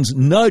Number 10's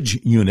Nudge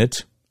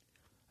Unit,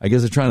 I guess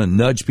they're trying to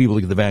nudge people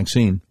to get the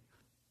vaccine,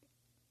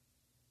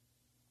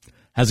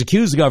 has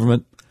accused the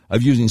government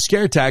of using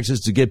scare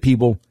tactics to get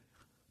people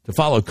to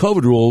follow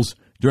COVID rules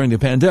during the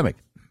pandemic.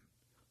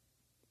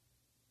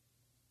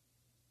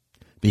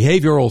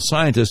 Behavioral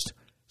scientist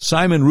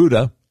Simon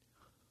Ruda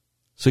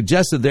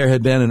suggested there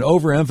had been an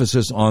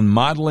overemphasis on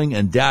modeling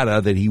and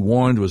data that he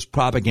warned was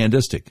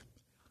propagandistic.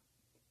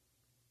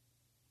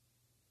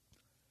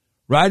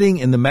 Writing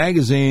in the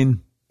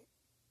magazine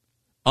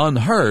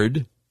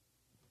Unheard,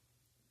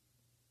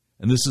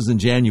 and this is in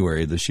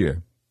January of this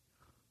year,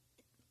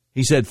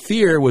 he said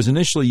fear was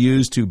initially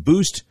used to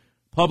boost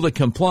public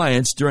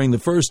compliance during the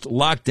first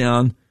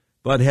lockdown,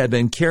 but had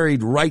been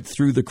carried right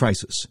through the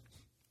crisis.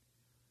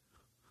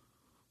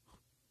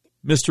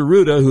 Mr.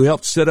 Ruda, who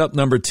helped set up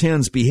Number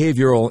 10's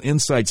Behavioral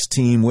Insights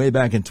team way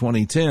back in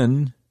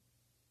 2010,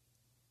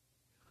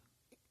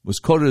 was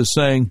quoted as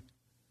saying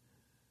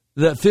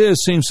that fear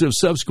seems to have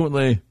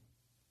subsequently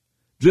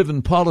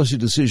driven policy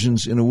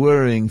decisions in a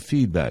worrying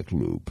feedback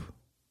loop.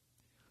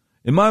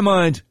 In my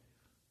mind,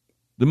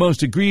 the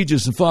most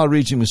egregious and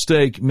far-reaching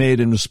mistake made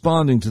in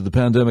responding to the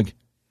pandemic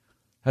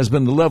has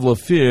been the level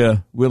of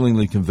fear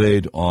willingly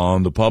conveyed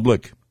on the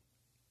public.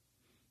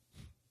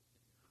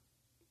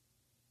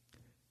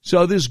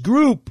 So this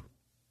group,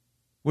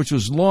 which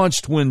was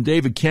launched when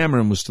David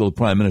Cameron was still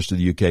Prime Minister of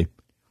the UK,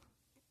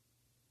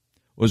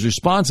 was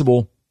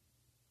responsible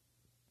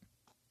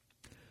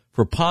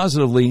for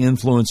positively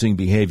influencing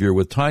behavior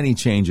with tiny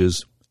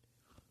changes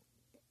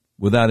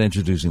without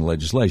introducing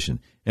legislation.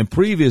 And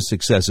previous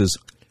successes,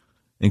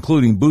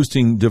 including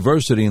boosting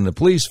diversity in the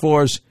police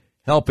force,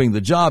 helping the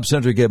job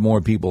center get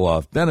more people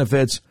off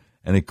benefits,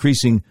 and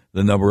increasing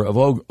the number of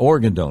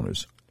organ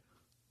donors.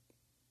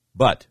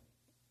 But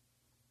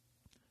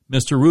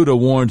Mr. Ruda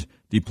warned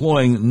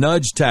deploying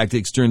nudge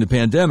tactics during the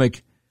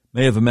pandemic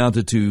may have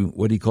amounted to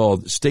what he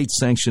called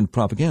state-sanctioned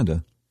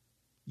propaganda.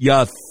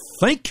 You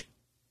think?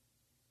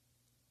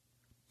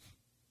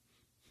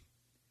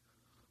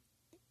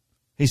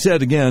 He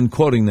said again,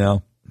 quoting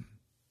now,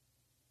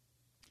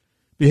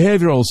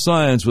 behavioral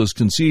science was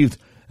conceived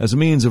as a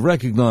means of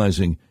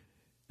recognizing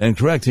and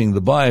correcting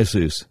the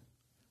biases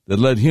that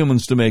led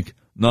humans to make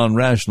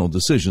non-rational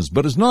decisions.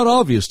 But it's not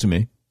obvious to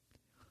me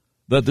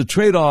that the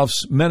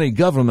trade-offs many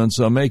governments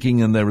are making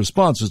in their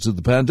responses to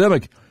the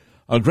pandemic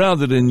are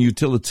grounded in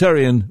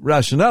utilitarian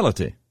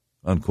rationality,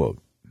 unquote.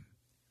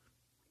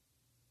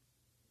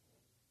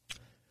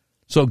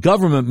 So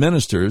government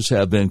ministers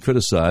have been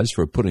criticized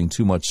for putting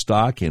too much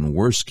stock in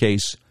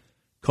worst-case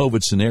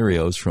COVID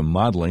scenarios from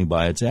modeling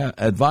by its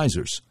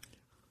advisors.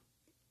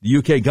 The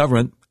UK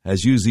government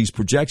has used these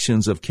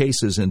projections of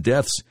cases and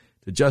deaths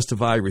to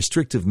justify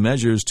restrictive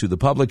measures to the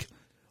public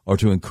or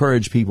to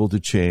encourage people to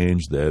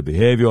change their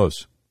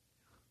behaviors.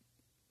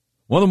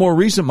 One of the more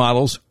recent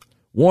models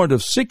warned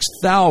of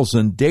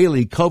 6,000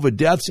 daily COVID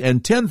deaths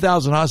and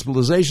 10,000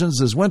 hospitalizations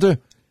this winter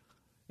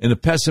in a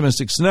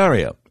pessimistic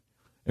scenario.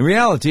 In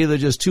reality, there are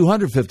just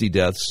 250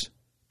 deaths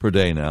per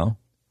day now,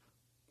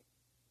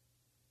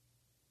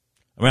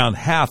 around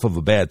half of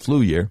a bad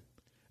flu year,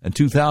 and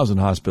 2,000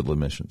 hospital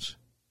admissions.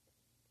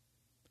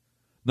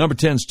 Number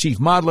 10's chief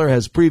modeler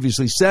has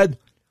previously said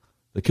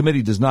the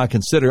committee does not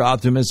consider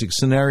optimistic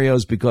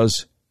scenarios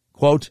because,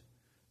 quote,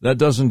 that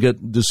doesn't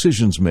get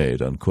decisions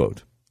made,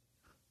 unquote.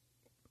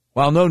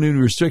 While no new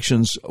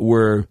restrictions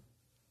were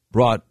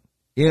brought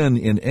in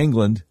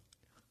England,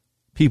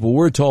 people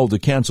were told to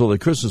cancel their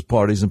Christmas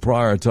parties and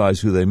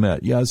prioritize who they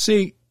met. Yeah,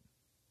 see,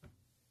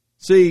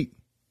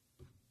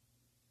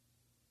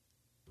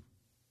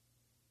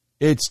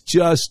 it's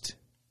just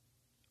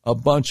a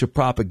bunch of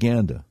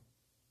propaganda.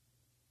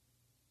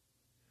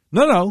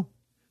 No,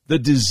 the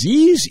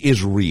disease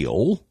is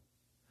real.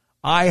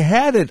 I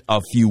had it a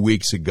few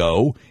weeks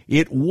ago.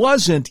 It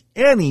wasn't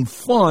any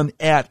fun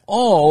at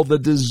all. The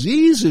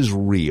disease is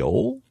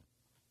real.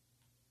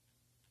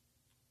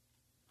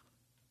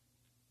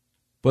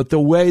 But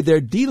the way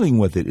they're dealing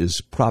with it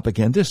is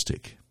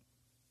propagandistic.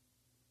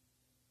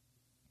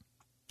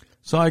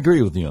 So I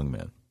agree with the young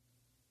man.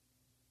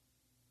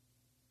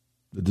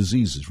 The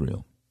disease is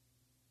real.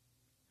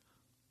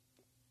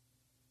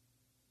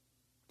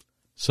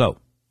 So,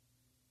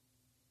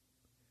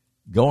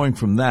 going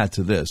from that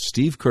to this,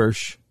 Steve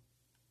Kirsch,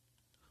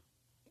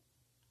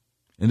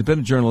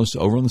 independent journalist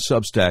over on the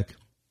Substack,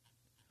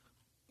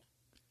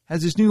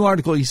 has this new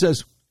article. He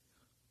says,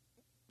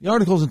 the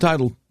article is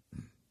entitled,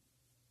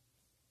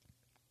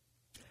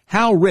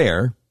 How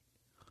Rare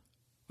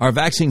Are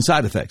Vaccine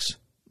Side Effects?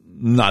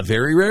 Not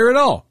very rare at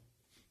all.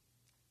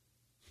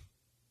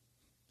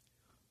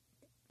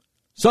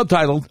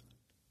 Subtitled,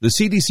 The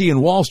CDC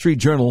and Wall Street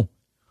Journal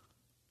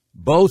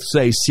both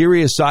say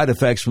serious side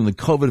effects from the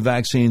COVID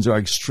vaccines are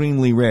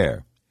extremely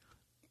rare.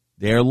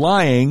 They are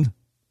lying,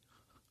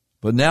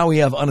 but now we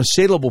have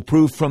unassailable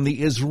proof from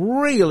the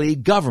Israeli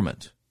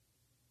government.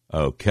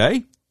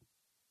 Okay.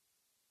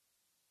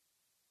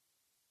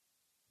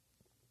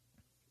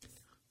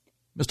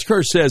 Mr.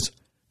 Kirsch says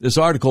this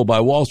article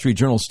by Wall Street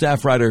Journal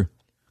staff writer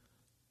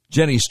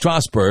Jenny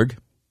Strasberg,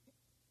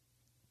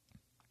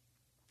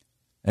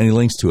 and he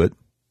links to it.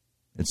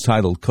 It's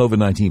titled,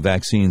 COVID-19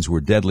 Vaccines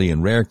Were Deadly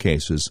in Rare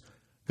Cases.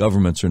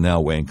 Governments are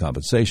now weighing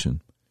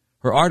compensation.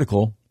 Her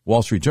article,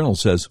 Wall Street Journal,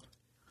 says,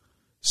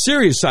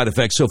 serious side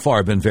effects so far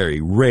have been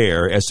very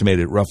rare,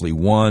 estimated at roughly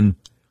 1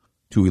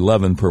 to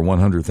 11 per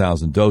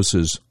 100,000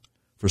 doses.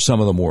 For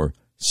some of the more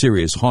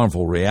serious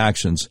harmful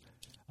reactions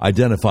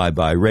identified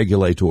by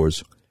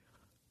regulators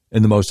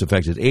in the most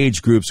affected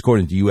age groups,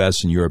 according to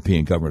U.S. and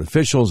European government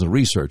officials and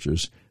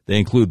researchers, they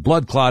include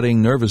blood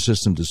clotting, nervous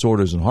system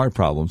disorders, and heart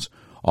problems,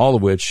 all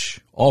of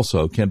which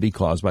also can be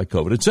caused by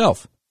COVID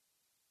itself.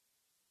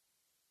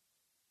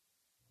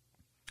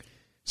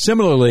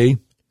 Similarly,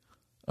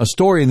 a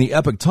story in the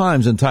Epoch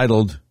Times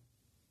entitled,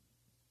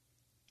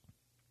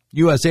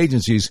 U.S.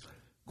 Agencies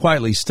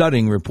Quietly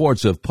Studying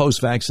Reports of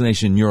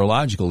Post-Vaccination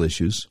Neurological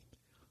Issues,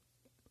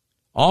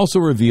 also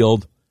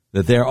revealed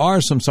that there are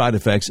some side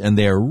effects and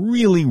they are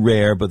really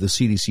rare, but the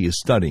CDC is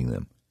studying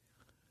them.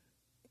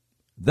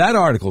 That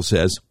article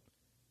says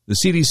the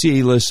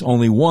CDC lists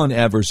only one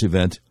adverse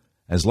event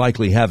as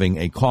likely having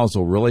a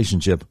causal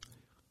relationship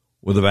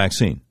with the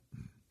vaccine.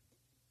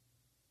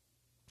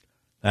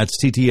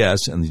 That's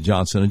TTS and the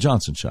Johnson &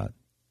 Johnson shot.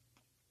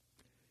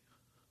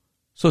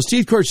 So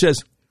Steve Kirsch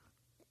says,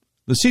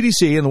 the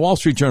CDC and the Wall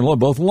Street Journal are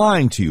both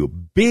lying to you,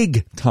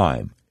 big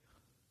time.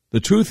 The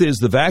truth is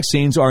the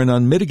vaccines are an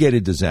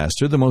unmitigated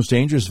disaster, the most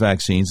dangerous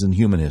vaccines in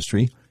human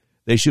history.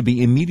 They should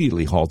be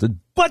immediately halted,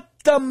 but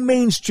the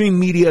mainstream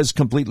media is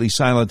completely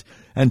silent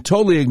and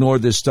totally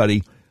ignored this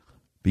study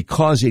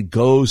because it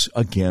goes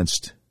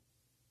against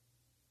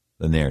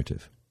the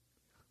narrative.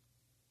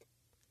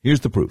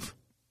 Here's the proof.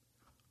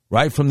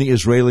 Right from the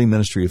Israeli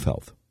Ministry of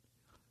Health.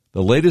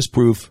 The latest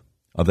proof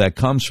of that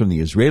comes from the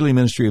Israeli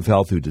Ministry of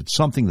Health, who did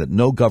something that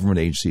no government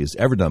agency has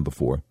ever done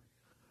before.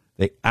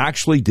 They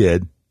actually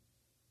did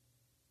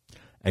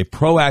a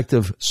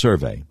proactive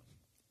survey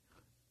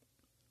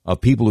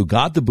of people who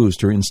got the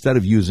booster instead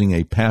of using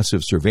a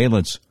passive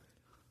surveillance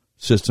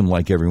system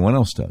like everyone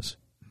else does.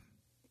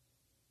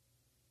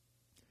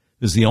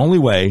 This is the only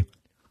way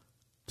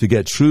to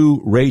get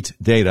true rate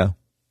data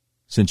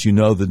since you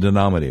know the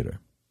denominator.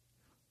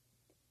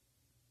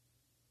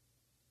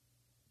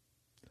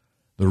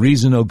 The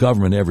reason no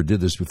government ever did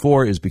this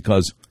before is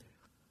because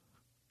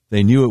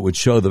they knew it would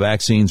show the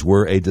vaccines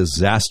were a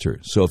disaster.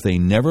 So if they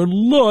never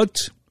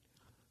looked,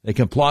 they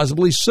can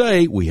plausibly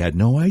say, we had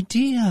no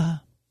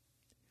idea.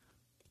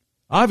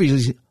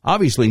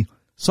 Obviously,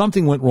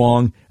 something went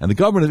wrong, and the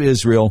government of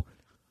Israel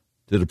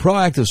did a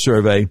proactive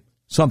survey,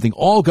 something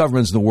all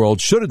governments in the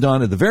world should have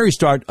done at the very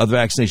start of the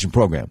vaccination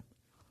program.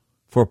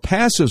 For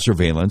passive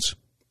surveillance,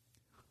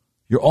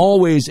 you're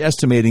always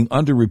estimating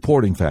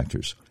underreporting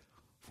factors.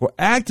 For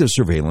active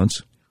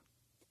surveillance,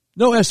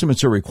 no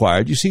estimates are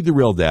required. You see the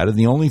real data.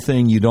 The only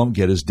thing you don't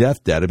get is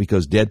death data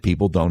because dead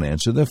people don't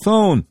answer their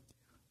phone.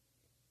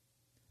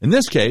 In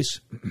this case,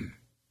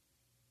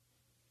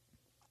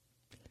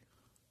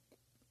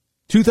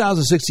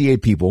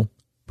 2,068 people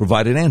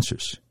provided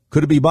answers.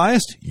 Could it be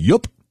biased?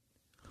 Yup.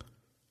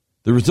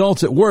 The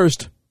results at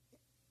worst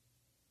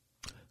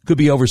could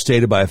be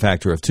overstated by a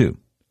factor of 2.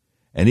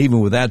 And even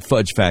with that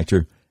fudge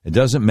factor, it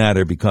doesn't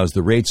matter because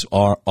the rates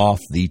are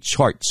off the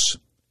charts.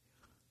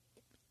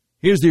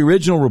 Here's the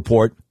original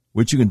report,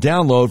 which you can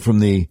download from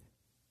the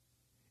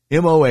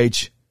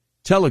MOH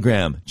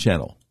Telegram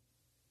channel.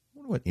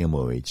 I wonder what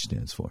MOH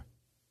stands for.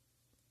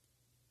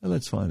 Well,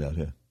 let's find out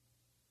here.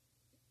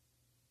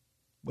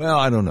 Well,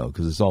 I don't know,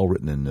 because it's all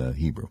written in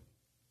Hebrew.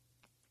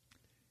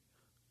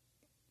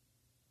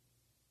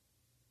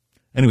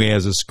 Anyway, he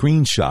has a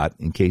screenshot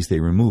in case they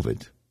remove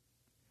it.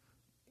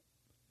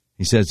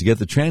 He says to get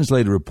the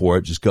translated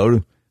report, just go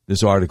to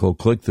this article,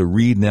 click the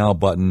Read Now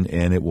button,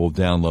 and it will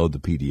download the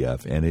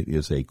PDF, and it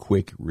is a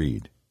quick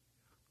read.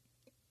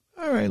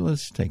 All right,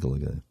 let's take a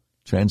look at it.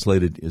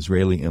 Translated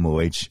Israeli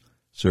MOH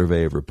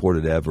survey of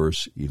reported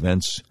adverse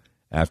events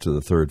after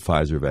the third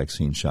Pfizer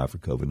vaccine shot for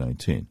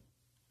COVID-19.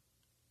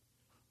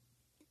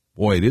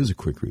 Boy, it is a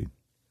quick read.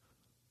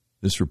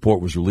 This report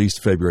was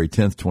released February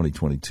 10th,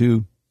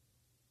 2022.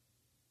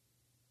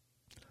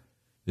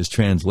 This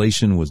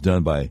translation was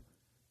done by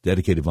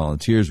dedicated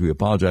volunteers. We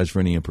apologize for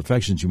any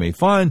imperfections you may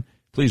find.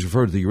 Please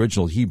refer to the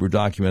original Hebrew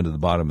document at the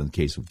bottom in the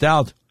case of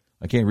doubt.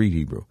 I can't read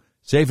Hebrew.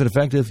 Safe and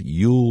effective,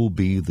 you'll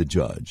be the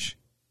judge.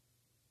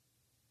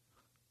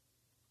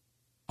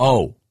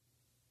 Oh,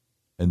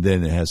 and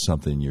then it has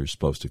something you're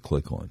supposed to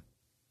click on.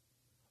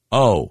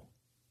 Oh,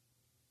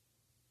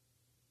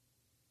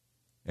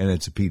 and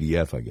it's a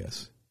PDF, I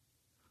guess.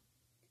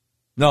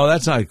 No,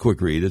 that's not a quick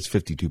read. It's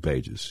 52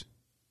 pages.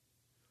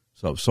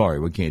 So, sorry,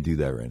 we can't do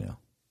that right now.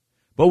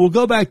 But we'll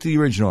go back to the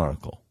original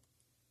article.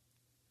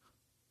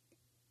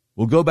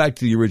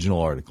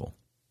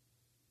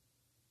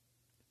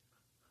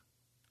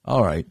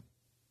 All right.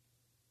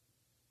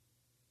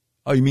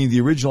 Oh, you mean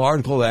the original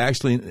article that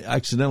actually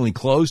accidentally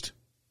closed?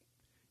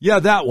 Yeah,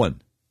 that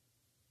one.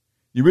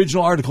 The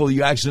original article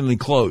you accidentally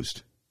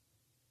closed.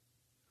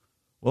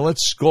 Well,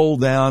 let's scroll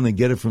down and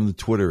get it from the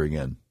Twitter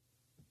again.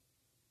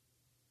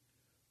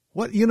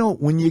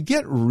 When you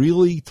get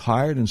really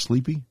tired and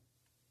sleepy,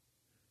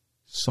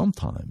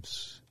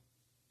 sometimes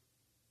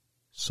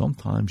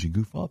you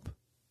goof up.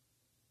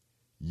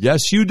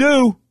 Yes, you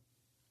do.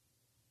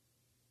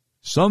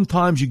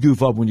 Sometimes you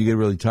goof up when you get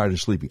really tired and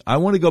sleepy. I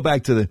want to go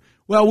back to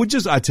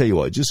I tell you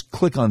what, just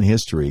click on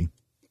history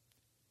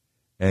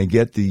and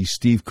get the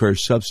Steve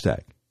Kirsch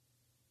Substack.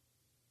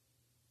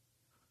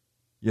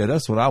 Yeah,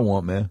 that's what I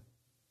want, man.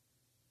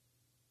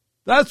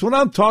 That's what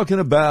I'm talking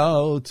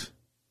about.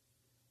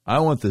 I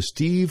want the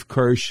Steve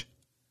Kirsch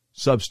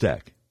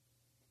Substack.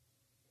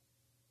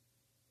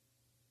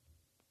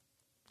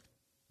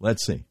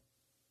 Let's see.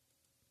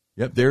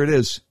 Yep, there it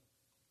is.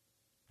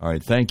 All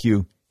right, thank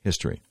you,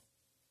 history.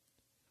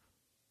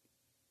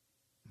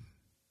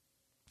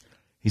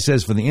 He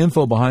says, for the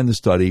info behind the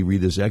study,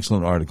 read this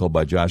excellent article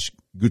by Josh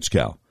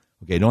Gutskow.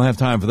 Okay, don't have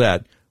time for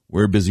that.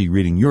 We're busy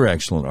reading your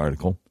excellent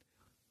article.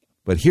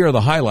 But here are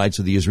the highlights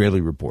of the Israeli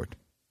report.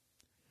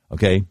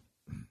 Okay.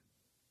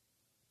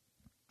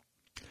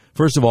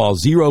 First of all,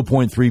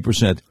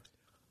 0.3%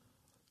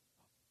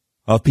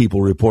 of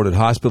people reported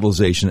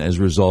hospitalization as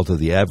a result of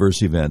the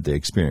adverse event they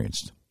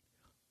experienced.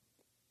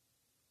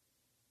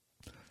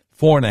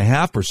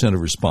 4.5% of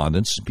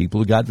respondents, people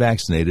who got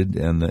vaccinated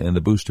and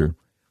the booster,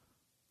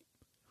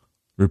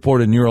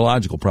 reported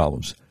neurological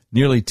problems.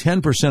 Nearly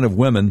 10% of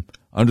women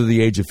under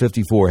the age of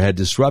 54 had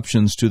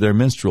disruptions to their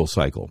menstrual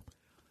cycle.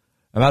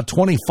 About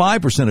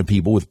 25% of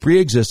people with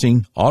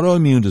pre-existing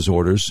autoimmune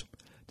disorders,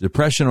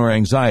 depression or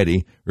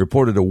anxiety,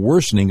 reported a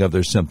worsening of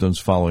their symptoms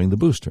following the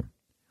booster.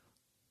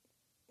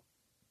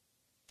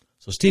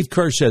 So Steve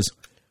Kirsch says,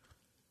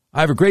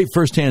 I have a great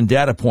firsthand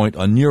data point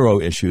on neuro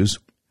issues.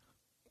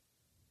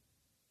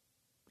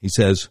 He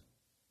says,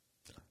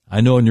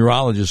 I know a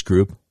neurologist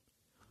group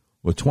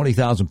with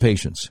 20,000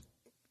 patients.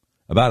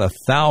 About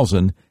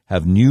 1,000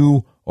 have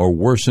new or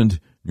worsened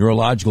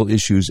neurological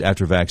issues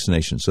after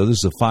vaccination. So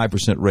this is a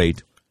 5%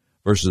 rate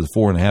versus the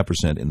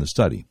 4.5% in the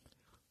study.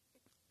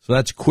 So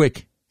that's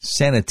quick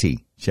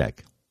sanity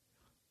check.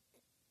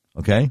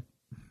 Okay?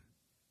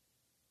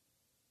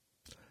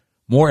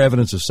 More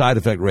evidence of side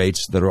effect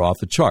rates that are off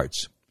the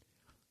charts.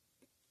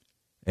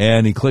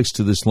 And he clicks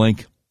to this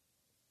link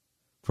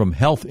from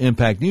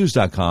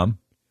healthimpactnews.com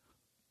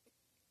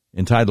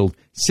entitled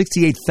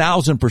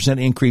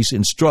 68,000% increase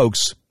in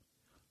strokes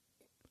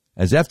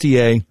as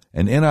FDA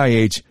and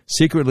NIH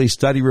secretly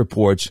study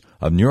reports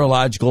of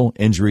neurological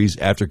injuries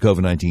after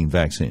COVID-19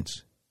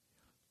 vaccines.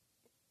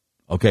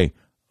 Okay,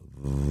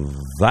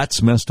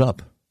 that's messed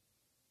up.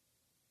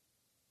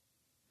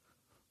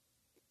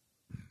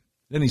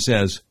 Then he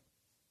says,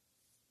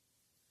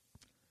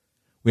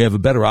 we have a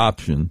better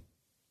option.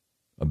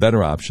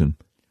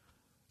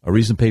 A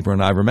recent paper on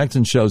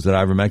ivermectin shows that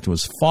ivermectin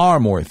was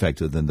far more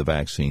effective than the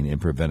vaccine in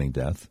preventing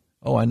death.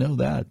 Oh, I know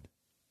that.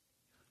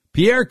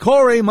 Pierre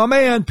Corey, my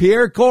man,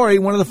 Pierre Corey,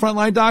 one of the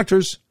frontline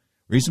doctors.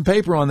 Recent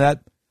paper on that.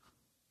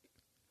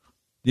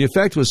 The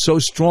effect was so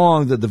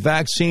strong that the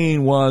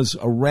vaccine was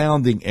a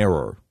rounding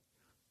error.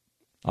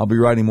 I'll be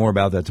writing more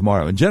about that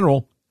tomorrow. In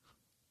general,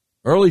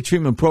 early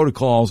treatment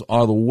protocols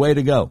are the way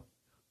to go.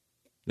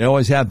 They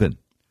always have been.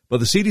 But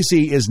the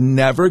CDC is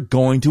never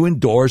going to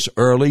endorse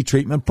early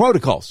treatment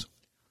protocols.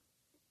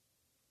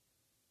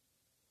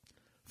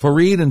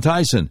 Fareed and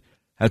Tyson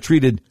have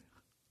treated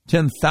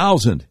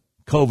 10,000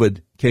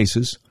 COVID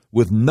cases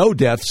with no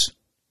deaths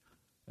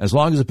as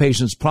long as the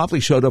patients promptly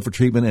showed up for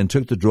treatment and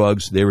took the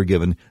drugs they were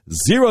given.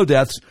 0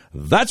 deaths.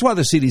 That's why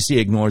the CDC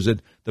ignores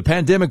it. The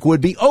pandemic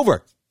would be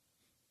over.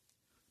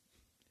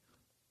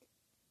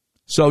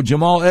 So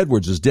Jamal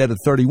Edwards is dead at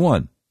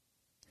 31.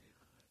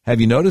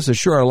 Have you noticed? There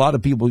sure are a lot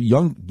of people,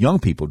 young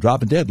people,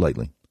 dropping dead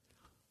lately.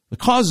 The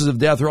causes of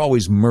death are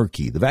always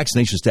murky. The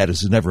vaccination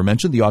status is never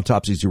mentioned. The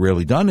autopsies are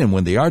rarely done. And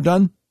when they are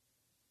done,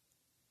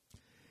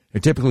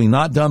 they're typically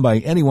not done by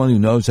anyone who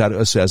knows how to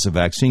assess a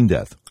vaccine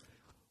death.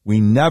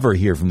 We never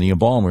hear from the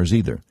embalmers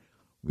either.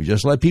 We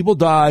just let people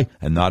die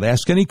and not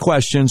ask any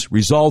questions.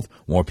 Result,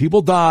 more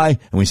people die,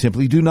 and we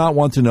simply do not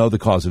want to know the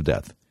cause of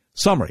death.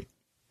 Summary.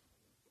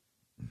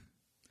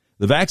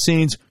 The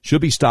vaccines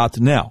should be stopped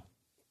now.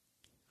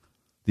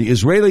 The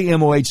Israeli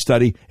MOH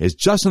study is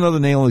just another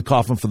nail in the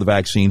coffin for the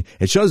vaccine.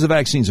 It shows the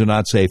vaccines are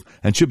not safe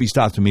and should be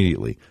stopped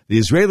immediately. The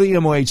Israeli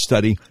MOH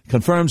study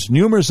confirms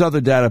numerous other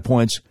data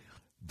points,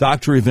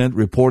 doctor event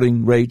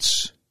reporting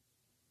rates,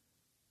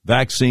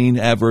 vaccine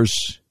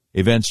adverse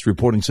events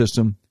reporting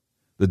system,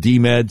 the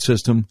DMED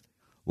system,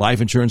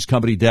 life insurance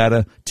company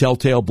data,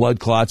 telltale blood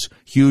clots,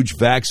 huge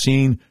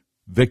vaccine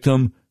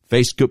victim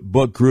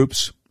Facebook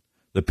groups,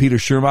 the Peter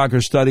Schumacher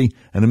study,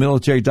 and a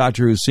military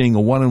doctor who's seeing a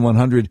 1 in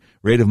 100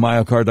 rate of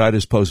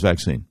myocarditis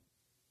post-vaccine.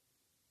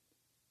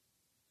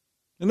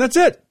 And that's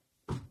it.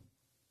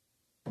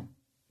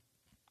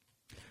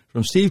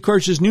 From Steve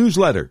Kirsch's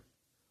newsletter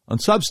on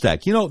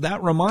Substack. You know,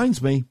 that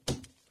reminds me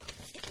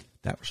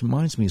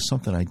of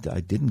something I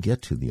didn't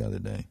get to the other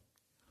day,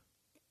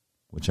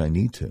 which I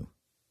need to.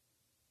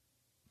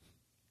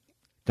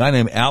 A guy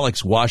named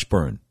Alex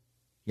Washburn.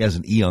 He has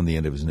an E on the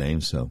end of his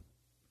name, so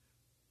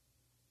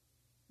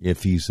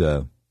if he's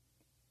a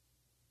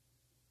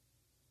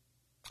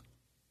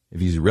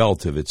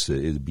relative,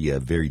 it'd be a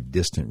very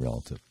distant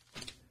relative.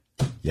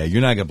 Yeah, you're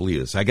not going to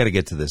believe this. I got to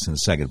get to this in a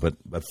second, but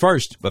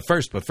first, let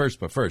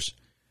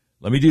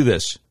me do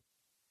this.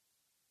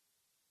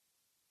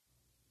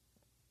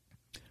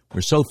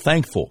 We're so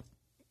thankful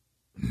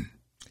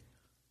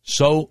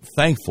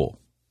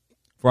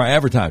for our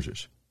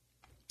advertisers.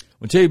 I'm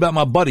going to tell you about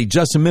my buddy,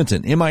 Justin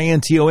Minton,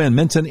 M-I-N-T-O-N,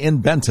 Minton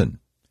in Benton,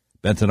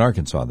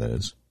 Arkansas, that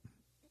is.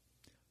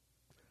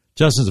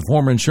 Justin's a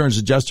former insurance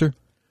adjuster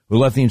who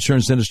left the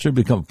insurance industry to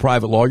become a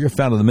private lawyer,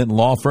 founded the Minton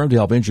Law Firm to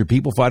help injured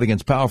people fight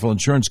against powerful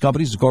insurance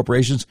companies and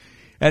corporations,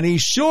 and he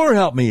sure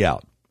helped me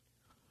out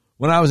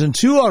when I was in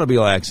 2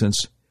 automobile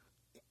accidents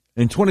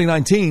in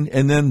 2019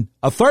 and then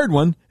a third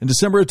one in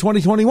December of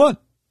 2021.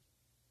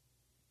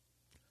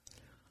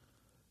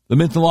 The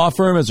Minton Law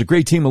Firm has a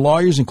great team of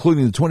lawyers,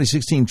 including the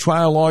 2016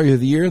 Trial Lawyer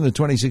of the Year and the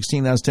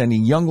 2016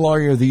 Outstanding Young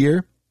Lawyer of the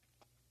Year.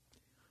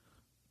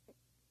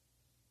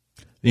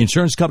 The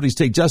insurance companies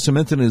take Justin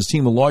Minton and his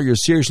team of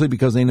lawyers seriously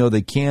because they know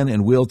they can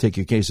and will take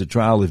your case to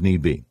trial if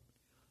need be.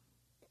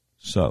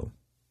 So,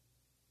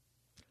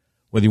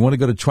 whether you want to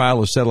go to trial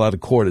or settle out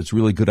of court, it's a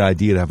really good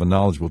idea to have a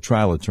knowledgeable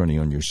trial attorney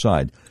on your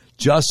side.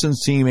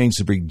 Justin's team aims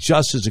to bring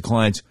justice to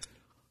clients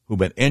who've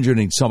been injured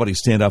and need somebody to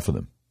stand up for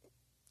them.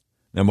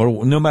 Now,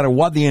 no matter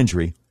what the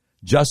injury,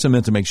 Justin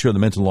Minton makes sure the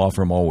Minton Law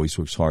Firm always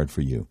works hard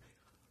for you.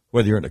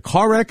 Whether you're in a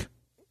car wreck,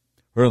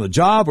 or on the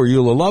job, or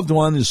you're a loved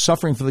one who's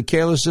suffering for the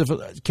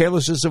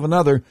carelessness of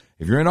another,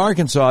 if you're in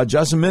Arkansas,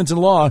 Justin Minton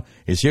Law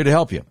is here to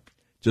help you.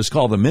 Just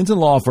call the Minton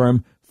Law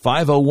Firm,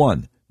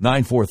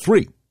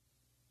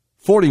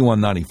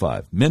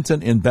 501-943-4195.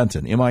 Minton in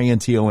Benton,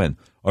 M-I-N-T-O-N.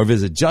 Or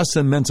visit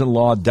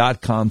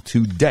justinmintonlaw.com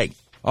today.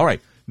 All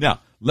right, now,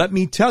 let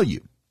me tell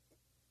you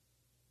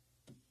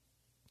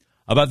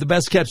about the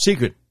best-kept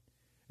secret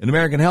in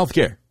American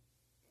healthcare.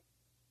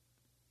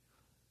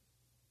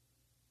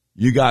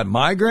 You got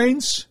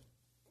migraines?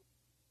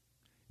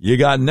 You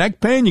got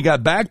neck pain? You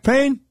got back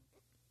pain?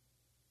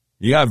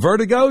 You got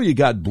vertigo? You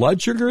got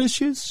blood sugar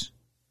issues?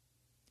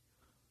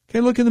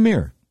 Okay, look in the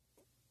mirror.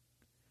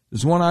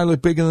 Does one eye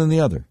look bigger than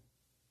the other?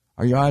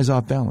 Are your eyes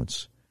off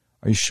balance?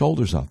 Are your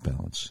shoulders off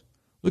balance?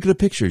 Look at a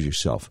picture of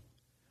yourself.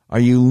 Are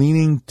you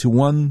leaning to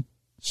one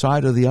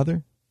side or the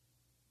other?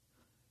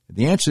 If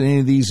the answer to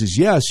any of these is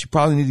yes, you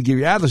probably need to give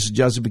your atlas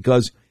adjusted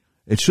because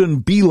it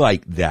shouldn't be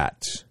like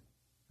that.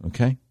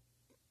 Okay?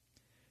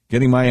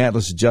 Getting my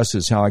atlas adjusted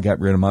is how I got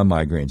rid of my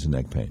migraines and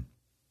neck pain.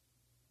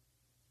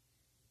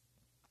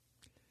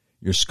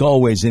 Your skull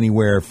weighs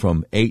anywhere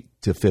from 8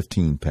 to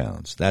 15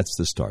 pounds. That's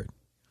the start.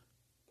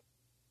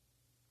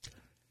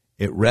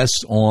 It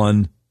rests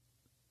on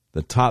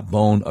the top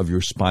bone of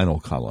your spinal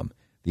column,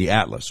 the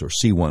atlas, or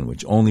C1,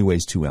 which only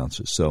weighs 2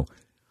 ounces. So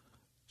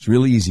it's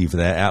really easy for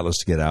that atlas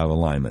to get out of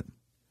alignment.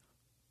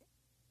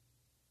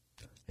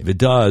 If it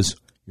does,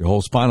 your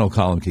whole spinal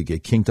column could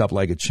get kinked up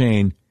like a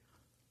chain,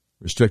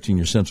 restricting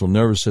your central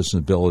nervous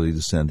system's ability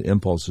to send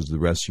impulses to the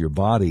rest of your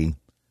body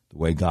the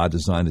way God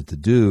designed it to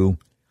do.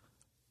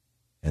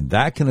 And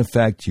that can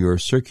affect your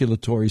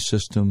circulatory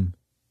system,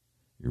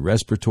 your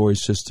respiratory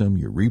system,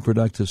 your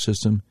reproductive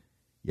system,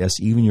 yes,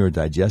 even your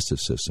digestive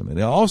system. And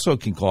it also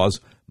can cause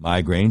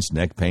migraines,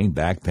 neck pain,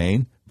 back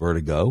pain,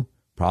 vertigo,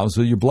 problems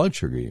with your blood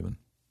sugar even.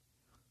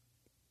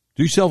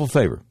 Do yourself a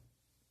favor.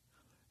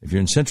 If you're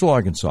in Central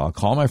Arkansas,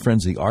 call my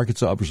friends at the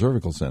Arkansas Upper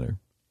Cervical Center,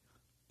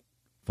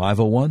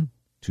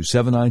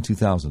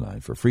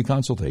 501-279-2009 for a free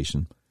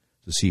consultation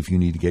to see if you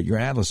need to get your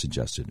atlas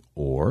adjusted.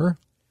 Or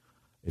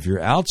if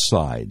you're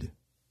outside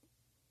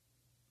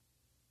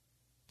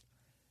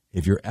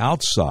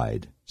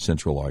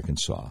Central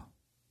Arkansas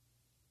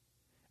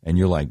and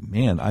you're like,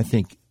 man, I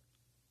think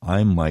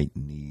I might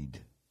need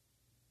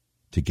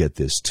to get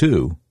this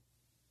too,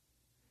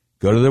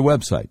 go to their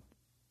website,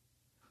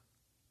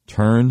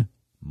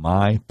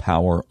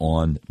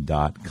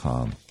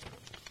 turnmypoweron.com.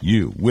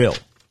 You will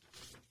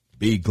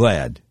be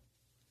glad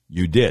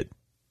you did.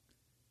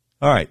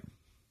 All right.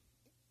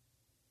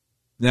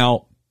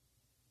 Now,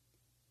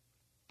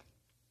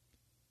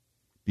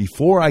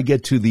 before I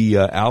get to the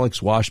Alex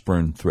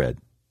Washburn thread,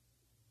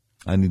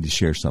 I need to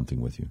share something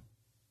with you.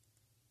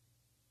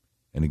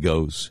 And it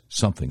goes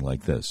something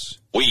like this.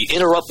 We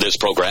interrupt this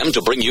program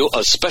to bring you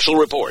a special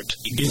report.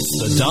 It's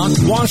the Doc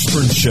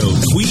Washburn Show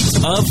Tweet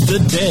of the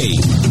Day.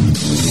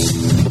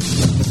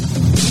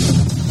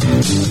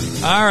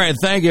 All right,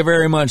 thank you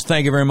very much.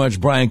 Thank you very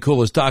much, Brian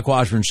Coolis. Doc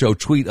Washburn Show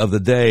Tweet of the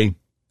Day.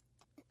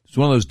 It's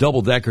one of those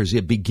double-deckers.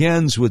 It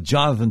begins with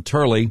Jonathan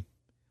Turley,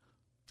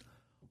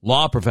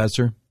 law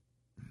professor,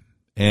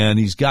 and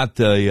he's got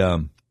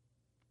a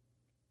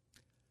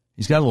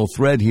little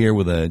thread here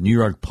with a New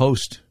York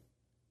Post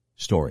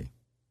story.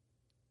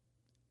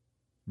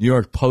 New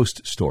York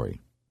Post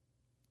story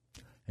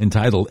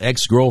entitled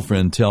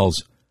Ex-Girlfriend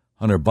Tells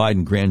Hunter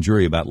Biden Grand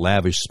Jury About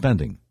Lavish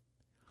Spending.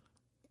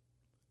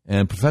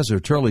 And Professor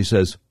Turley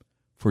says,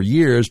 for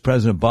years,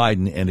 President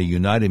Biden and a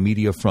united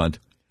media front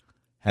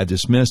had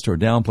dismissed or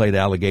downplayed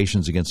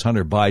allegations against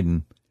Hunter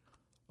Biden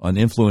on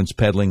influence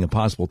peddling and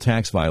possible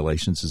tax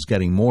violations. It's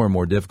getting more and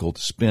more difficult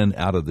to spin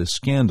out of this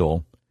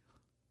scandal.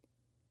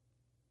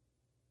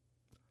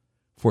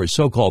 For a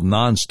so-called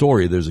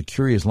non-story, there's a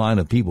curious line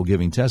of people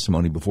giving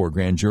testimony before a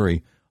grand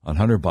jury on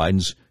Hunter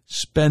Biden's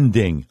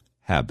spending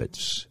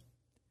habits.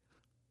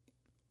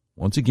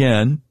 Once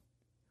again,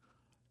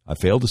 I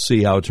fail to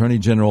see how Attorney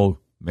General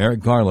Merrick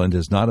Garland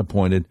has not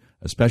appointed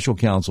a special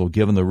counsel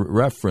given the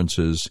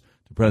references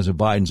to President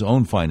Biden's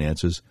own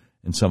finances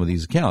in some of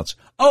these accounts.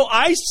 Oh,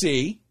 I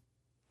see.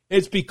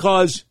 It's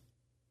because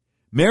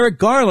Merrick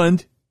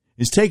Garland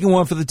is taking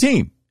one for the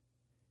team.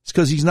 It's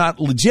because he's not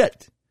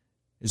legit.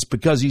 It's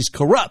because he's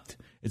corrupt.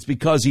 It's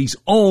because he's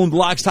owned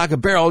lock, stock,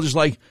 and barrel, just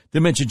like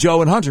Dementia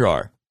Joe and Hunter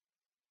are.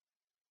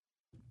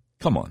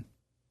 Come on.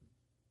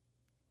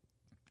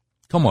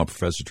 Come on,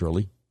 Professor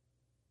Turley.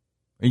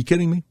 Are you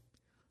kidding me?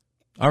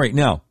 All right,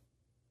 now,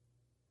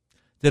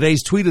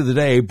 today's tweet of the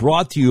day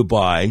brought to you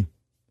by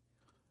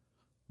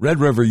Red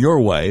River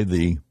Your Way,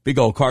 the big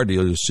old car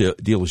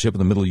dealership in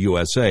the middle of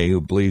USA who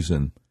believes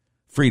in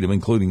freedom,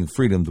 including the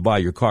freedom to buy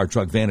your car,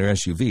 truck, van, or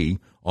SUV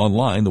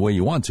online the way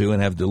you want to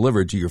and have it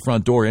delivered to your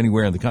front door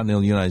anywhere in the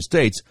continental United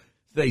States.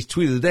 Today's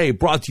tweet of the day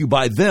brought to you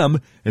by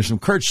them is from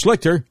Kurt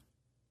Schlichter,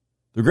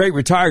 the great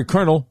retired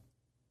colonel,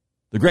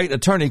 the great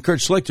attorney Kurt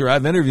Schlichter.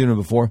 I've interviewed him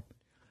before.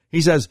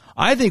 He says,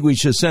 I think we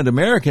should send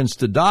Americans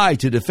to die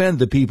to defend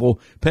the people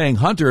paying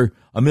Hunter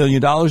 $1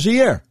 million a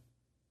year.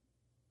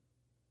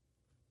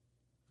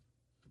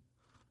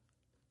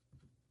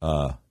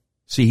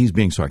 See, he's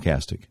being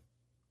sarcastic.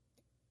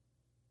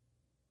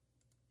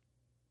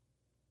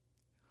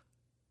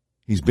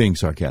 He's being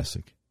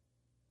sarcastic.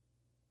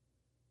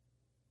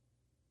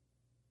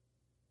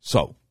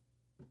 So,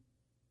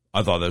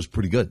 I thought that was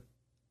pretty good.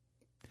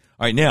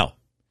 All right, now,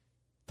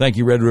 thank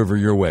you, Red River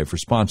Your Way, for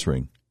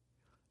sponsoring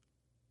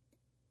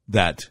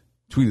that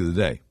tweet of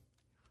the day.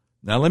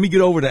 Now, let me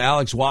get over to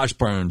Alex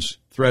Washburn's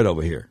thread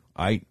over here.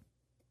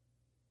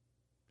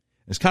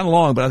 It's kind of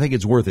long, but I think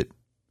it's worth it.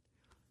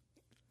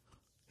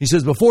 He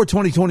says, before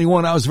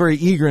 2021, I was very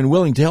eager and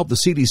willing to help the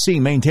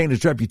CDC maintain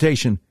its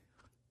reputation.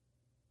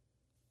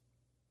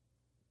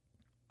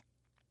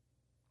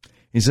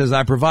 He says,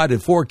 I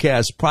provided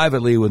forecasts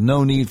privately with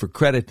no need for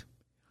credit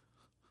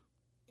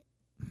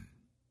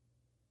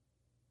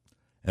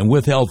and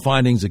withheld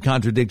findings that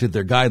contradicted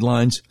their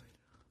guidelines.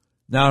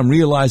 Now I'm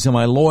realizing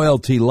my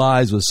loyalty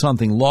lies with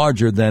something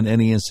larger than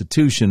any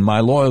institution. My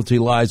loyalty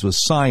lies with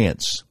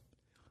science.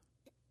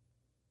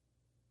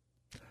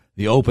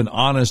 The open,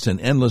 honest,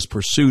 and endless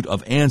pursuit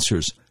of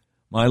answers.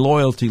 My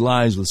loyalty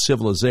lies with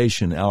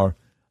civilization, our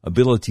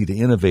ability to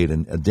innovate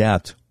and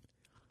adapt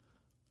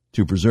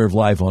to preserve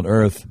life on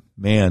earth,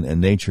 man,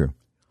 and nature.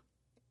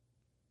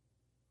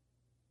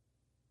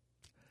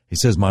 He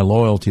says, my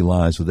loyalty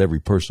lies with every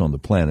person on the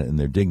planet and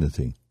their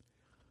dignity.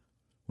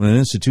 When an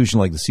institution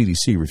like the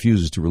CDC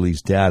refuses to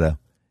release data,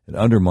 it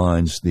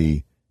undermines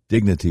the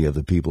dignity of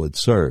the people it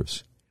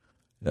serves.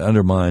 It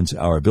undermines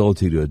our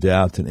ability to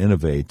adapt and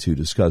innovate, to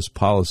discuss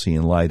policy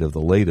in light of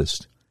the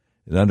latest.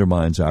 It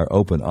undermines our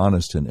open,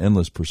 honest, and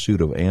endless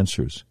pursuit of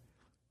answers.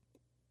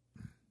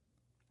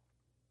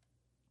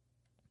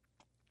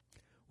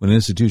 When an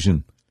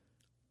institution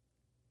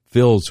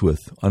fills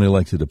with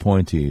unelected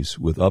appointees,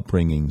 with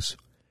upbringings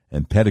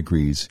and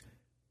pedigrees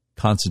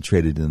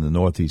concentrated in the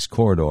Northeast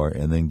Corridor,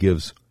 and then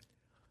gives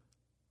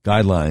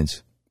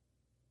guidelines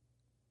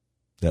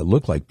that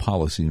look like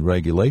policy and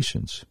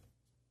regulations,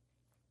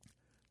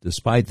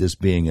 despite this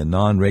being a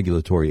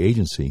non-regulatory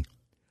agency,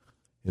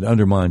 it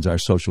undermines our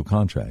social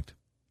contract.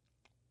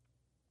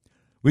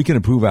 We can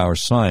improve our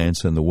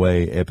science and the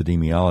way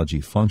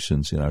epidemiology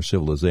functions in our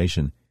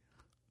civilization.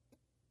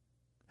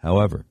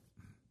 However,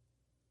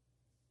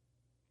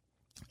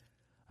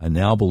 I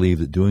now believe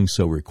that doing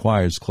so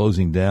requires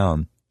closing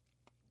down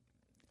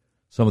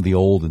some of the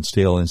old and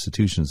stale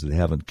institutions that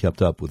haven't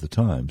kept up with the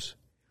times.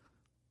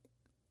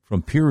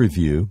 From peer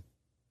review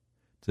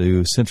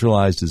to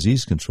centralized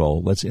disease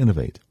control, let's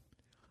innovate.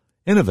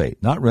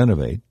 Innovate, not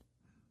renovate.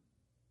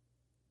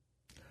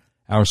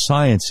 Our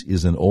science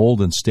is an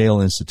old and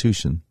stale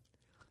institution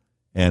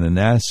and an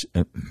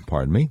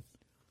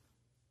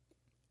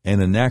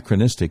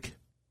anachronistic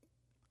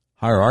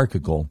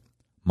hierarchical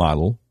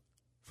model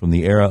from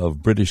the era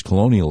of British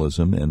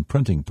colonialism and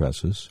printing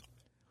presses,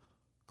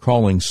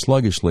 crawling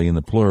sluggishly in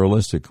the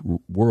pluralistic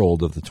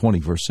world of the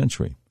 21st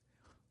century.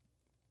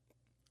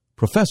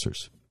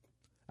 Professors,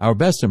 our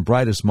best and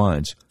brightest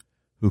minds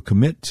who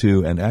commit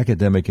to an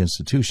academic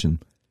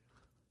institution,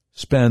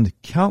 spend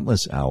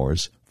countless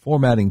hours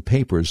formatting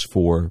papers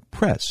for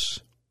press,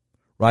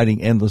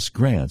 writing endless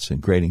grants and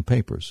grading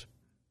papers.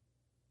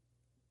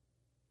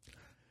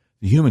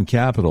 The human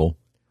capital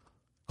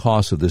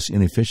costs of this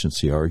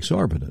inefficiency are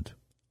exorbitant,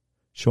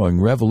 slowing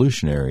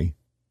revolutionary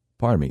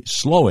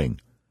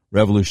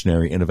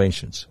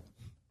innovations.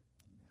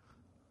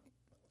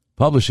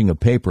 Publishing a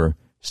paper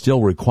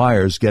still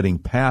requires getting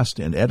past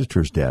an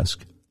editor's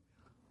desk,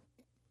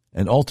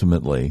 and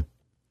ultimately,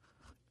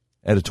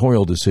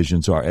 editorial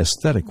decisions are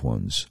aesthetic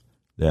ones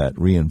that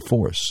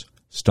reinforce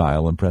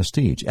style and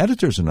prestige.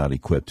 Editors are not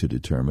equipped to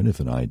determine if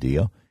an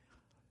idea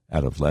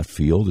out of left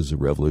field is a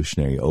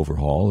revolutionary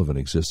overhaul of an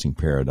existing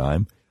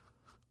paradigm.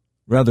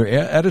 Rather,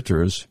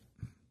 editors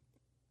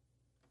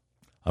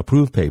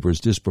approve papers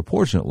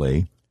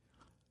disproportionately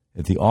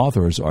if the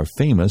authors are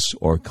famous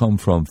or come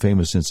from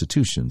famous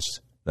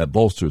institutions. That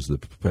bolsters the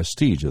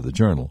prestige of the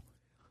journal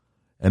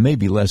and may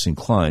be less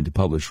inclined to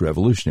publish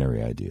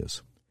revolutionary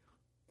ideas.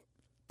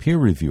 Peer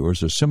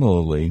reviewers are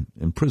similarly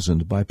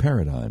imprisoned by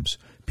paradigms.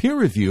 Peer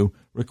review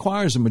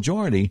requires a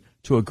majority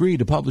to agree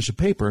to publish a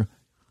paper,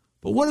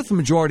 but what if the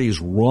majority is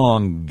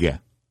wrong?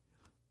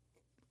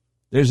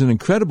 There's an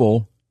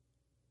incredible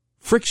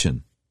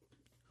friction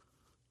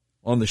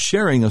on the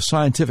sharing of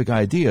scientific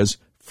ideas,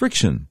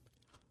 friction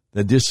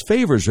that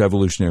disfavors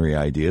revolutionary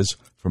ideas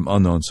from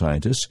unknown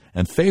scientists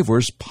and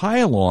favors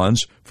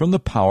pile-ons from the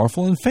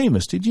powerful and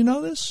famous. Did you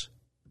know this?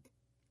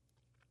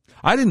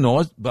 I didn't know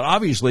it, but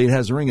obviously it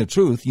has a ring of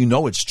truth. You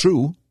know it's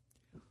true.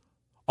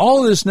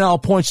 All of this now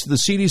points to the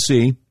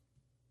CDC,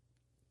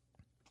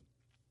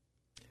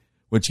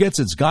 which gets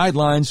its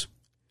guidelines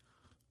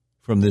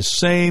from this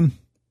same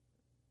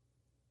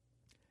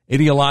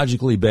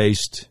ideologically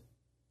based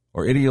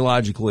or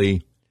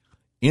ideologically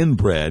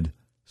inbred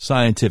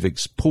scientific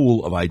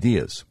pool of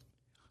ideas.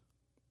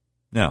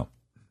 Now,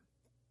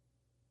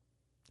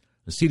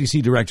 the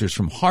CDC director is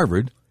from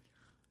Harvard,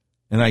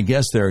 and I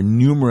guess there are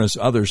numerous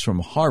others from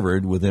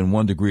Harvard within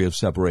 1 degree of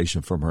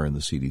separation from her in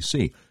the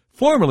CDC.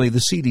 Formerly,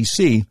 the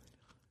CDC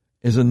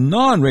is a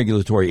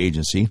non-regulatory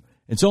agency.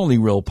 Its only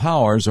real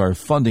powers are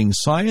funding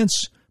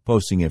science,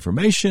 posting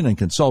information, and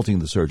consulting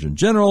the Surgeon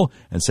General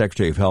and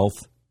Secretary of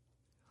Health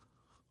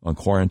on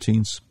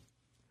quarantines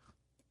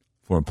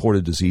for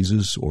imported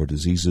diseases or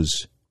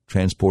diseases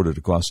transported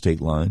across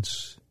state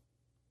lines.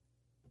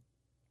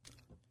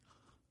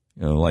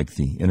 You know, like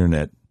the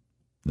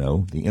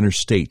the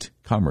Interstate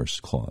Commerce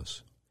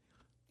Clause.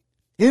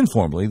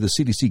 Informally, the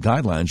CDC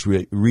guidelines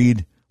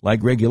read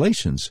like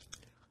regulations,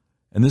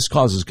 and this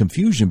causes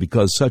confusion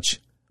because such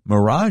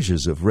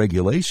mirages of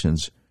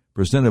regulations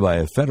presented by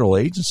a federal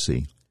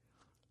agency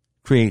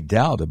create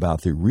doubt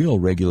about the real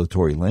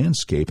regulatory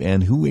landscape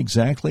and who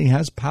exactly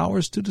has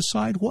powers to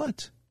decide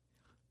what.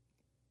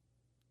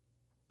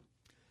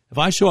 If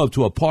I show up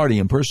to a party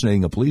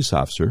impersonating a police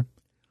officer,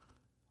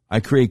 I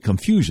create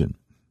confusion.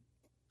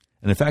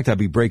 And in fact, I'd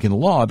be breaking the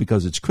law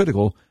because it's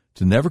critical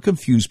to never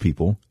confuse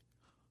people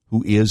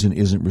who is and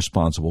isn't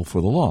responsible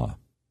for the law.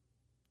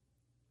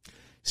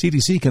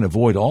 CDC can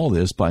avoid all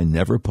this by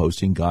never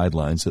posting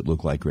guidelines that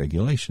look like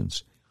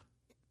regulations.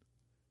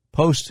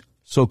 Post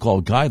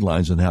so-called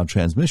guidelines on how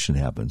transmission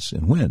happens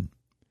and when.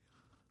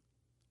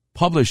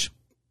 Publish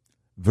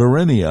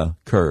viremia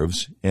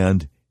curves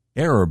and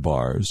error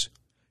bars.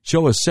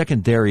 Show us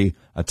secondary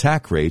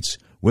attack rates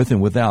with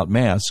and without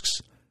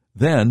masks.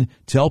 Then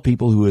tell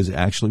people who is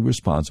actually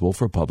responsible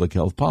for public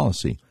health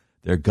policy,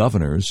 their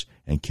governors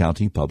and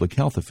county public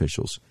health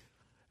officials.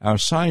 Our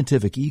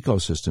scientific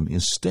ecosystem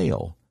is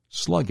stale,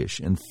 sluggish,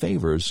 and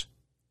favors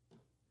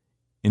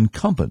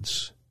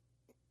incumbents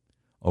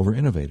over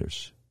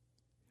innovators.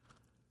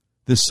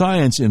 The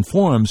science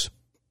informs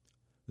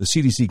the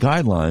CDC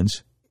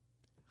guidelines,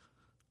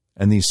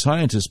 and these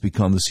scientists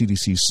become the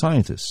CDC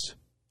scientists.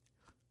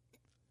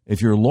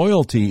 If your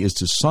loyalty is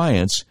to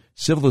science,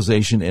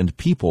 civilization, and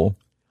people,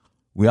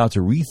 we ought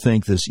to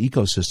rethink this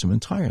ecosystem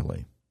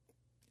entirely.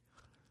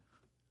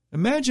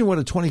 Imagine what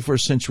a 21st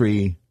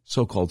century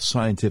so-called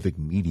scientific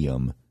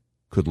medium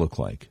could look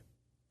like.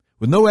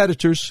 With no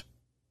editors,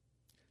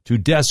 to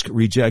desk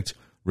reject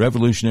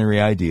revolutionary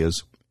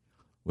ideas,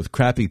 with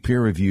crappy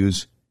peer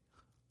reviews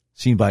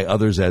seen by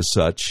others as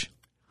such,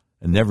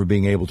 and never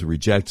being able to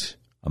reject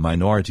a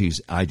minority's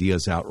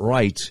ideas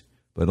outright,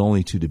 but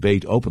only to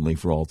debate openly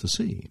for all to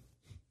see.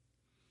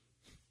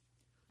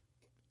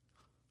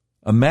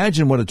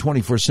 Imagine what a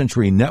 21st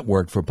century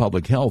network for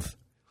public health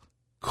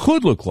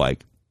could look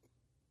like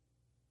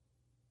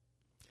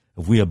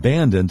if we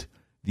abandoned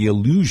the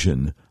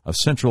illusion of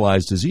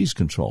centralized disease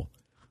control.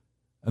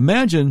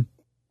 Imagine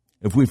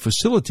if we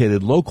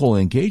facilitated local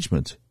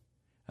engagement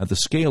at the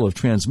scale of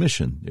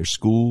transmission. There's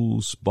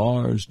schools,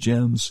 bars,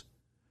 gyms,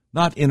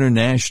 not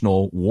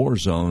international war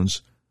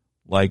zones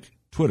like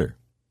Twitter.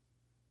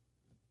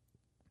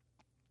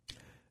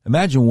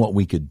 Imagine what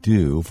we could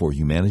do for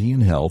humanity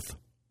and health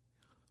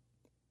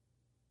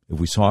if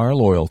we saw our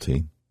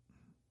loyalty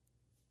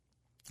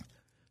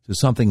to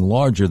something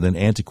larger than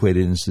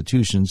antiquated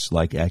institutions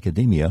like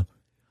academia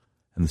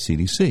and the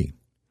CDC.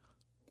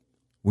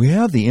 We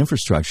have the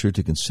infrastructure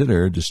to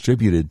consider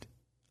distributed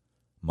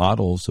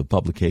models of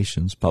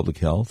publications, public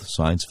health,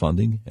 science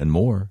funding, and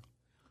more.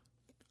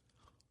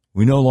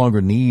 We no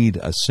longer need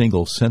a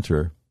single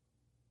center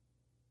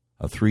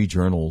of 3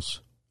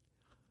 journals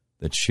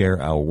that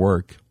share our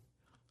work.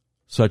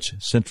 Such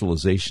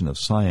centralization of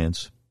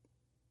science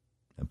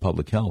and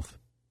public health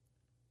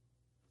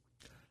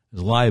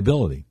is a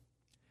liability.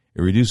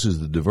 It reduces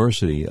the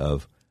diversity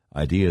of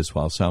ideas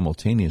while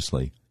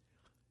simultaneously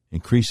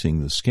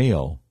increasing the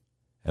scale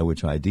at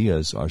which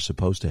ideas are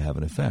supposed to have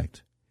an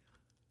effect.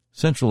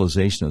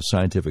 Centralization of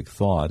scientific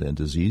thought and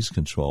disease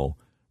control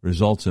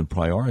results in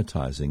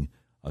prioritizing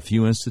a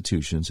few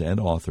institutions and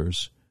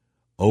authors,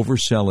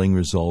 overselling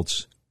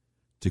results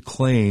to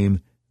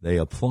claim they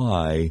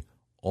apply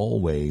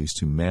always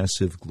to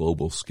massive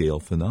global scale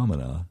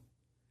phenomena,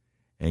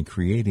 and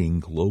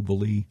creating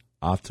globally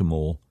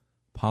optimal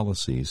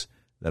policies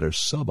that are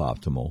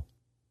suboptimal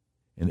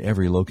in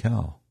every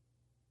locale.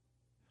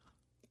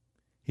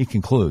 He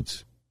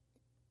concludes,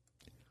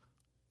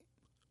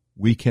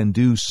 we can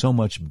do so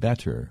much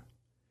better.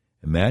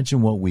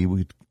 Imagine what we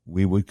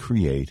would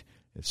create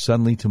if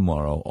suddenly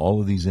tomorrow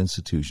all of these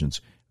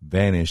institutions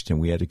vanished and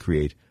we had to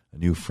create a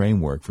new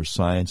framework for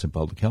science and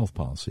public health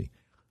policy.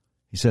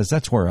 He says,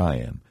 that's where I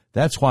am.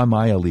 That's why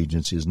my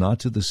allegiance is not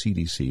to the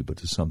CDC, but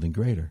to something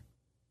greater.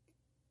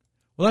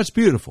 Well, that's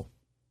beautiful.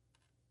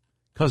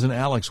 Cousin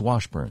Alex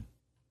Washburn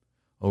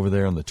over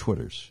there on the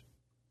Twitters.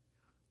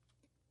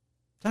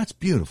 That's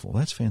beautiful.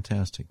 That's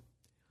fantastic.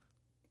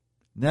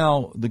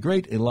 Now, the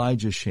great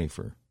Elijah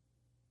Schaffer,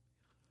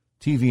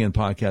 TV and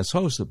podcast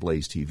host of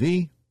Blaze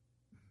TV,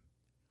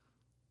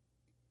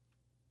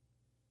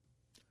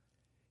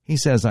 he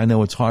says, I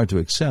know it's hard to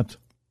accept,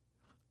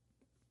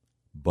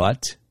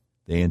 but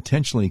they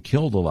intentionally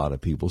killed a lot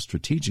of people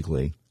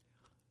strategically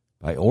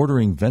by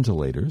ordering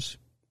ventilators,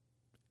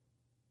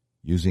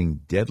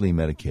 using deadly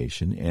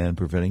medication, and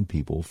preventing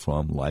people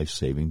from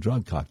life-saving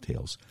drug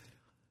cocktails.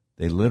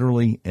 They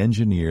literally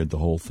engineered the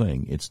whole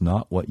thing. It's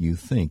not what you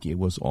think. It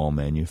was all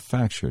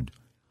manufactured.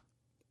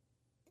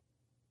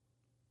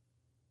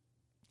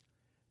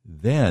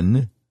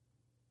 Then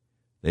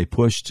they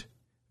pushed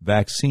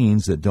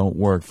vaccines that don't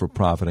work for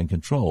profit and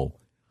control.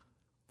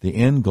 The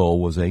end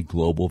goal was a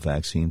global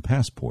vaccine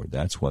passport.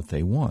 That's what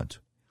they want.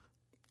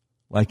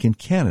 Like in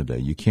Canada,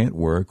 you can't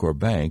work or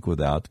bank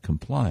without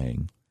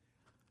complying.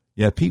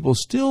 Yet people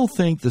still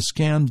think the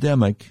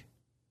scamdemic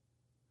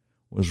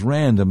was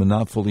random and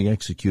not fully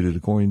executed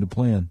according to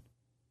plan.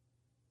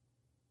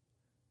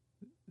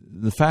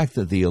 The fact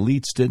that the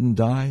elites didn't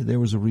die, there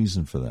was a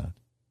reason for that.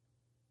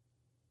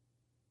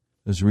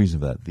 There's a reason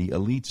for that. The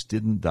elites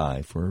didn't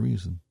die for a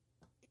reason.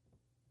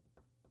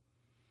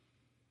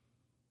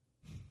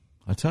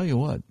 I tell you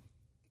what,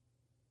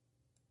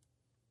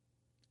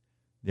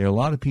 there are a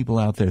lot of people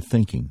out there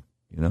thinking,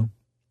 you know.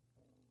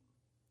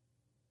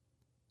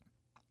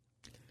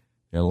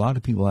 There are a lot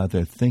of people out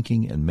there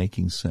thinking and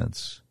making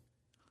sense.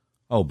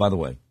 Oh, by the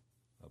way,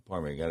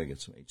 pardon me, I got to get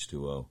some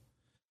H2O.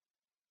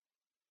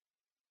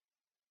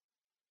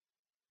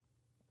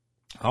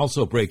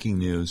 Also breaking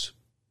news.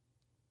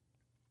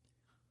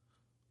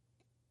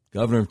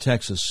 Governor of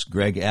Texas,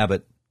 Greg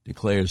Abbott,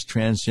 declares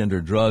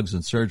transgender drugs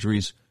and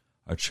surgeries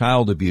are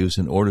child abuse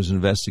and orders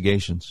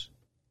investigations.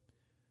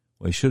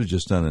 Well, he should have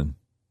just done an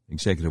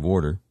executive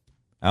order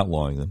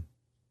outlawing them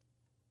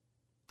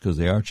because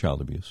they are child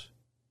abuse.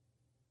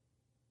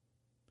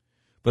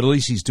 But at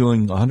least he's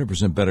doing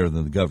 100% better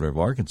than the governor of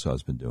Arkansas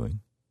has been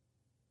doing.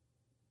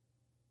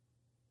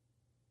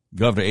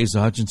 Governor Asa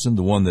Hutchinson,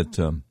 the one that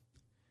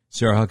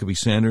Sarah Huckabee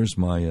Sanders,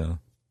 my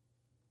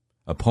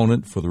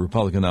opponent for the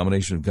Republican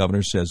nomination of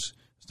governor, says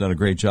has done a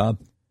great job.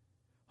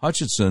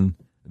 Hutchinson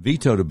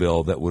vetoed a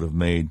bill that would have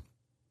made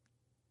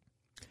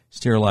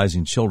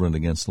sterilizing children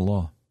against the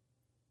law.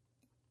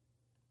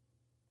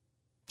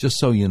 Just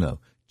so you know.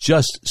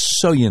 Just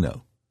so you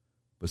know.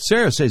 But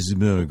Sarah says he's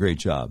been doing a great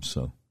job,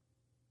 so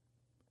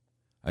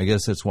I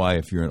guess that's why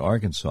if you're in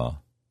Arkansas,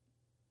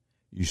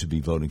 you should be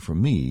voting for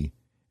me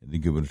in the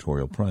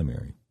gubernatorial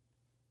primary.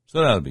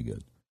 So that would be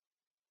good.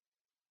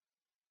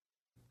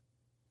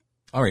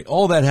 All right,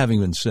 all that having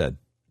been said,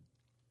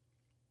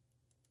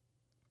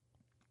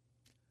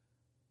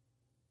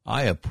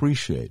 I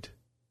appreciate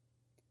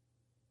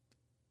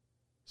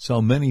so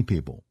many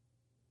people.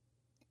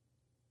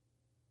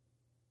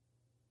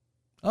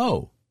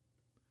 Oh,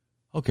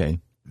 okay.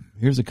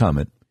 Here's a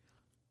comment.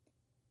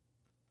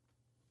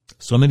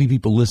 So many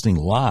people listening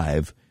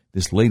live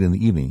this late in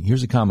the evening.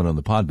 Here's a comment on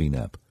the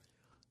Podbean app.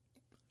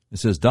 It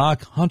says,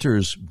 Doc,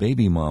 Hunter's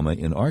baby mama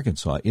in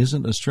Arkansas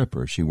isn't a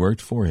stripper. She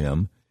worked for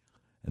him,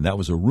 and that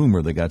was a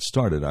rumor that got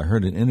started. I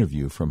heard an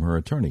interview from her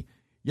attorney.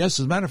 Yes,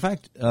 as a matter of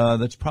fact,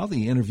 that's probably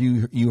the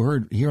interview you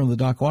heard here on the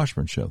Doc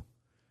Washburn Show,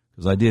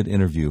 because I did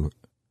interview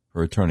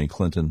her attorney,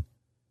 Clinton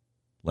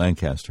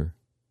Lancaster,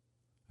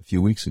 a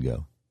few weeks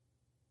ago.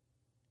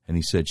 And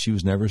he said she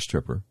was never a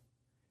stripper,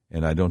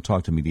 and I don't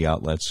talk to media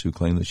outlets who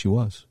claim that she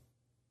was.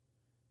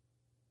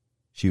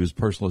 She was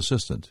personal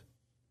assistant.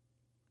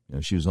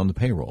 She was on the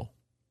payroll.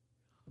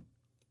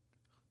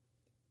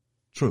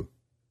 True.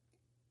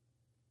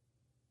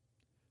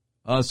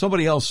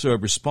 Somebody else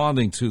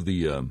responding to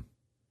the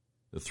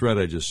thread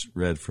I just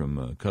read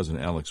from cousin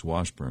Alex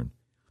Washburn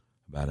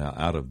about how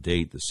out of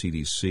date the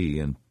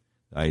CDC and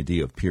the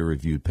idea of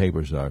peer-reviewed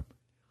papers are.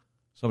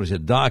 Somebody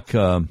said, Doc,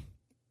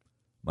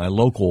 my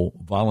local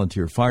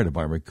volunteer fire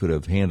department could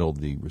have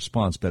handled the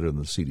response better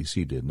than the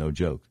CDC did. No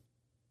joke.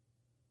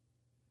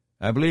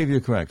 I believe you're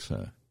correct,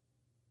 sir.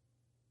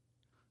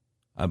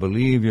 I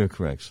believe you're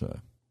correct, sir.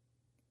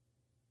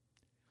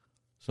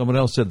 Someone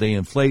else said they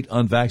inflate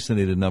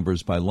unvaccinated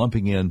numbers by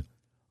lumping in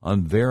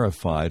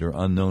unverified or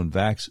unknown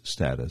vax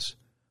status.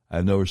 I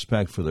have no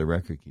respect for their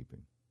record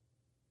keeping.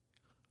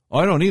 Oh,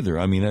 I don't either.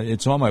 I mean,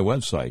 it's on my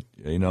website.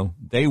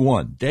 Day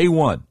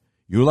one.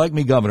 You like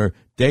me, Governor.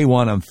 Day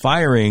one, I'm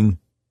firing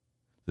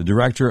the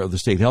director of the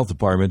state health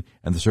department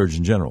and the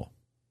Surgeon General.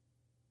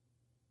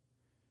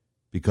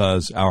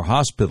 Because our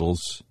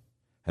hospitals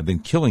have been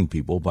killing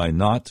people by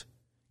not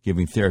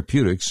giving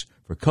therapeutics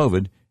for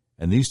COVID,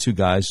 and these two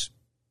guys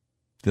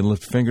didn't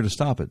lift a finger to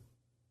stop it.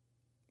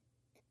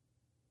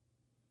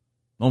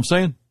 Know what I'm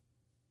saying?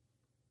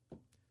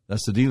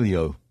 That's the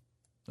dealio.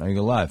 I ain't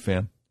gonna lie,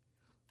 fam.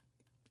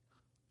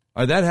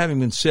 All right, that having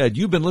been said,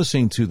 you've been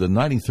listening to the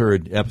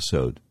 93rd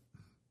episode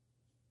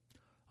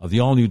of the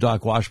all-new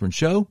Doc Washburn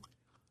Show.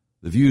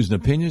 The views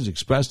and opinions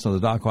expressed on the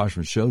Doc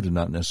Washburn Show do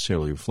not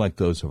necessarily reflect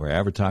those of our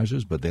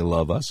advertisers, but they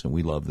love us and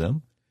we love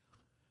them.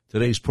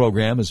 Today's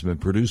program has been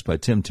produced by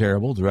Tim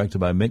Terrible, directed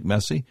by Mick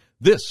Messy.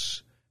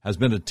 This has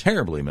been a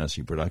terribly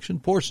messy production.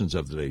 Portions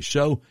of today's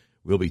show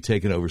will be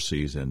taken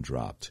overseas and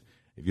dropped.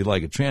 If you'd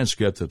like a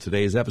transcript of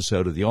today's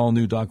episode of the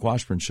all-new Doc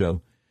Washburn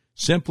Show,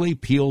 simply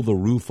peel the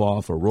roof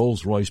off a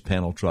Rolls-Royce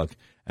panel truck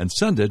and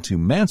send it to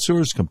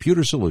Mansour's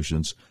Computer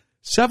Solutions,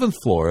 7th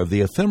floor of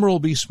the Ephemeral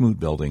B. Smoot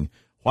Building,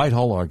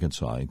 Whitehall,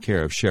 Arkansas, in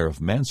care of Sheriff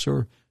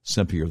Mansour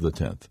Sempier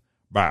X.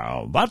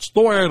 Wow, that's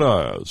the way it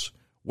is.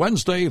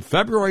 Wednesday,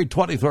 February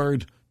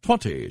 23rd,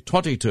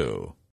 2022.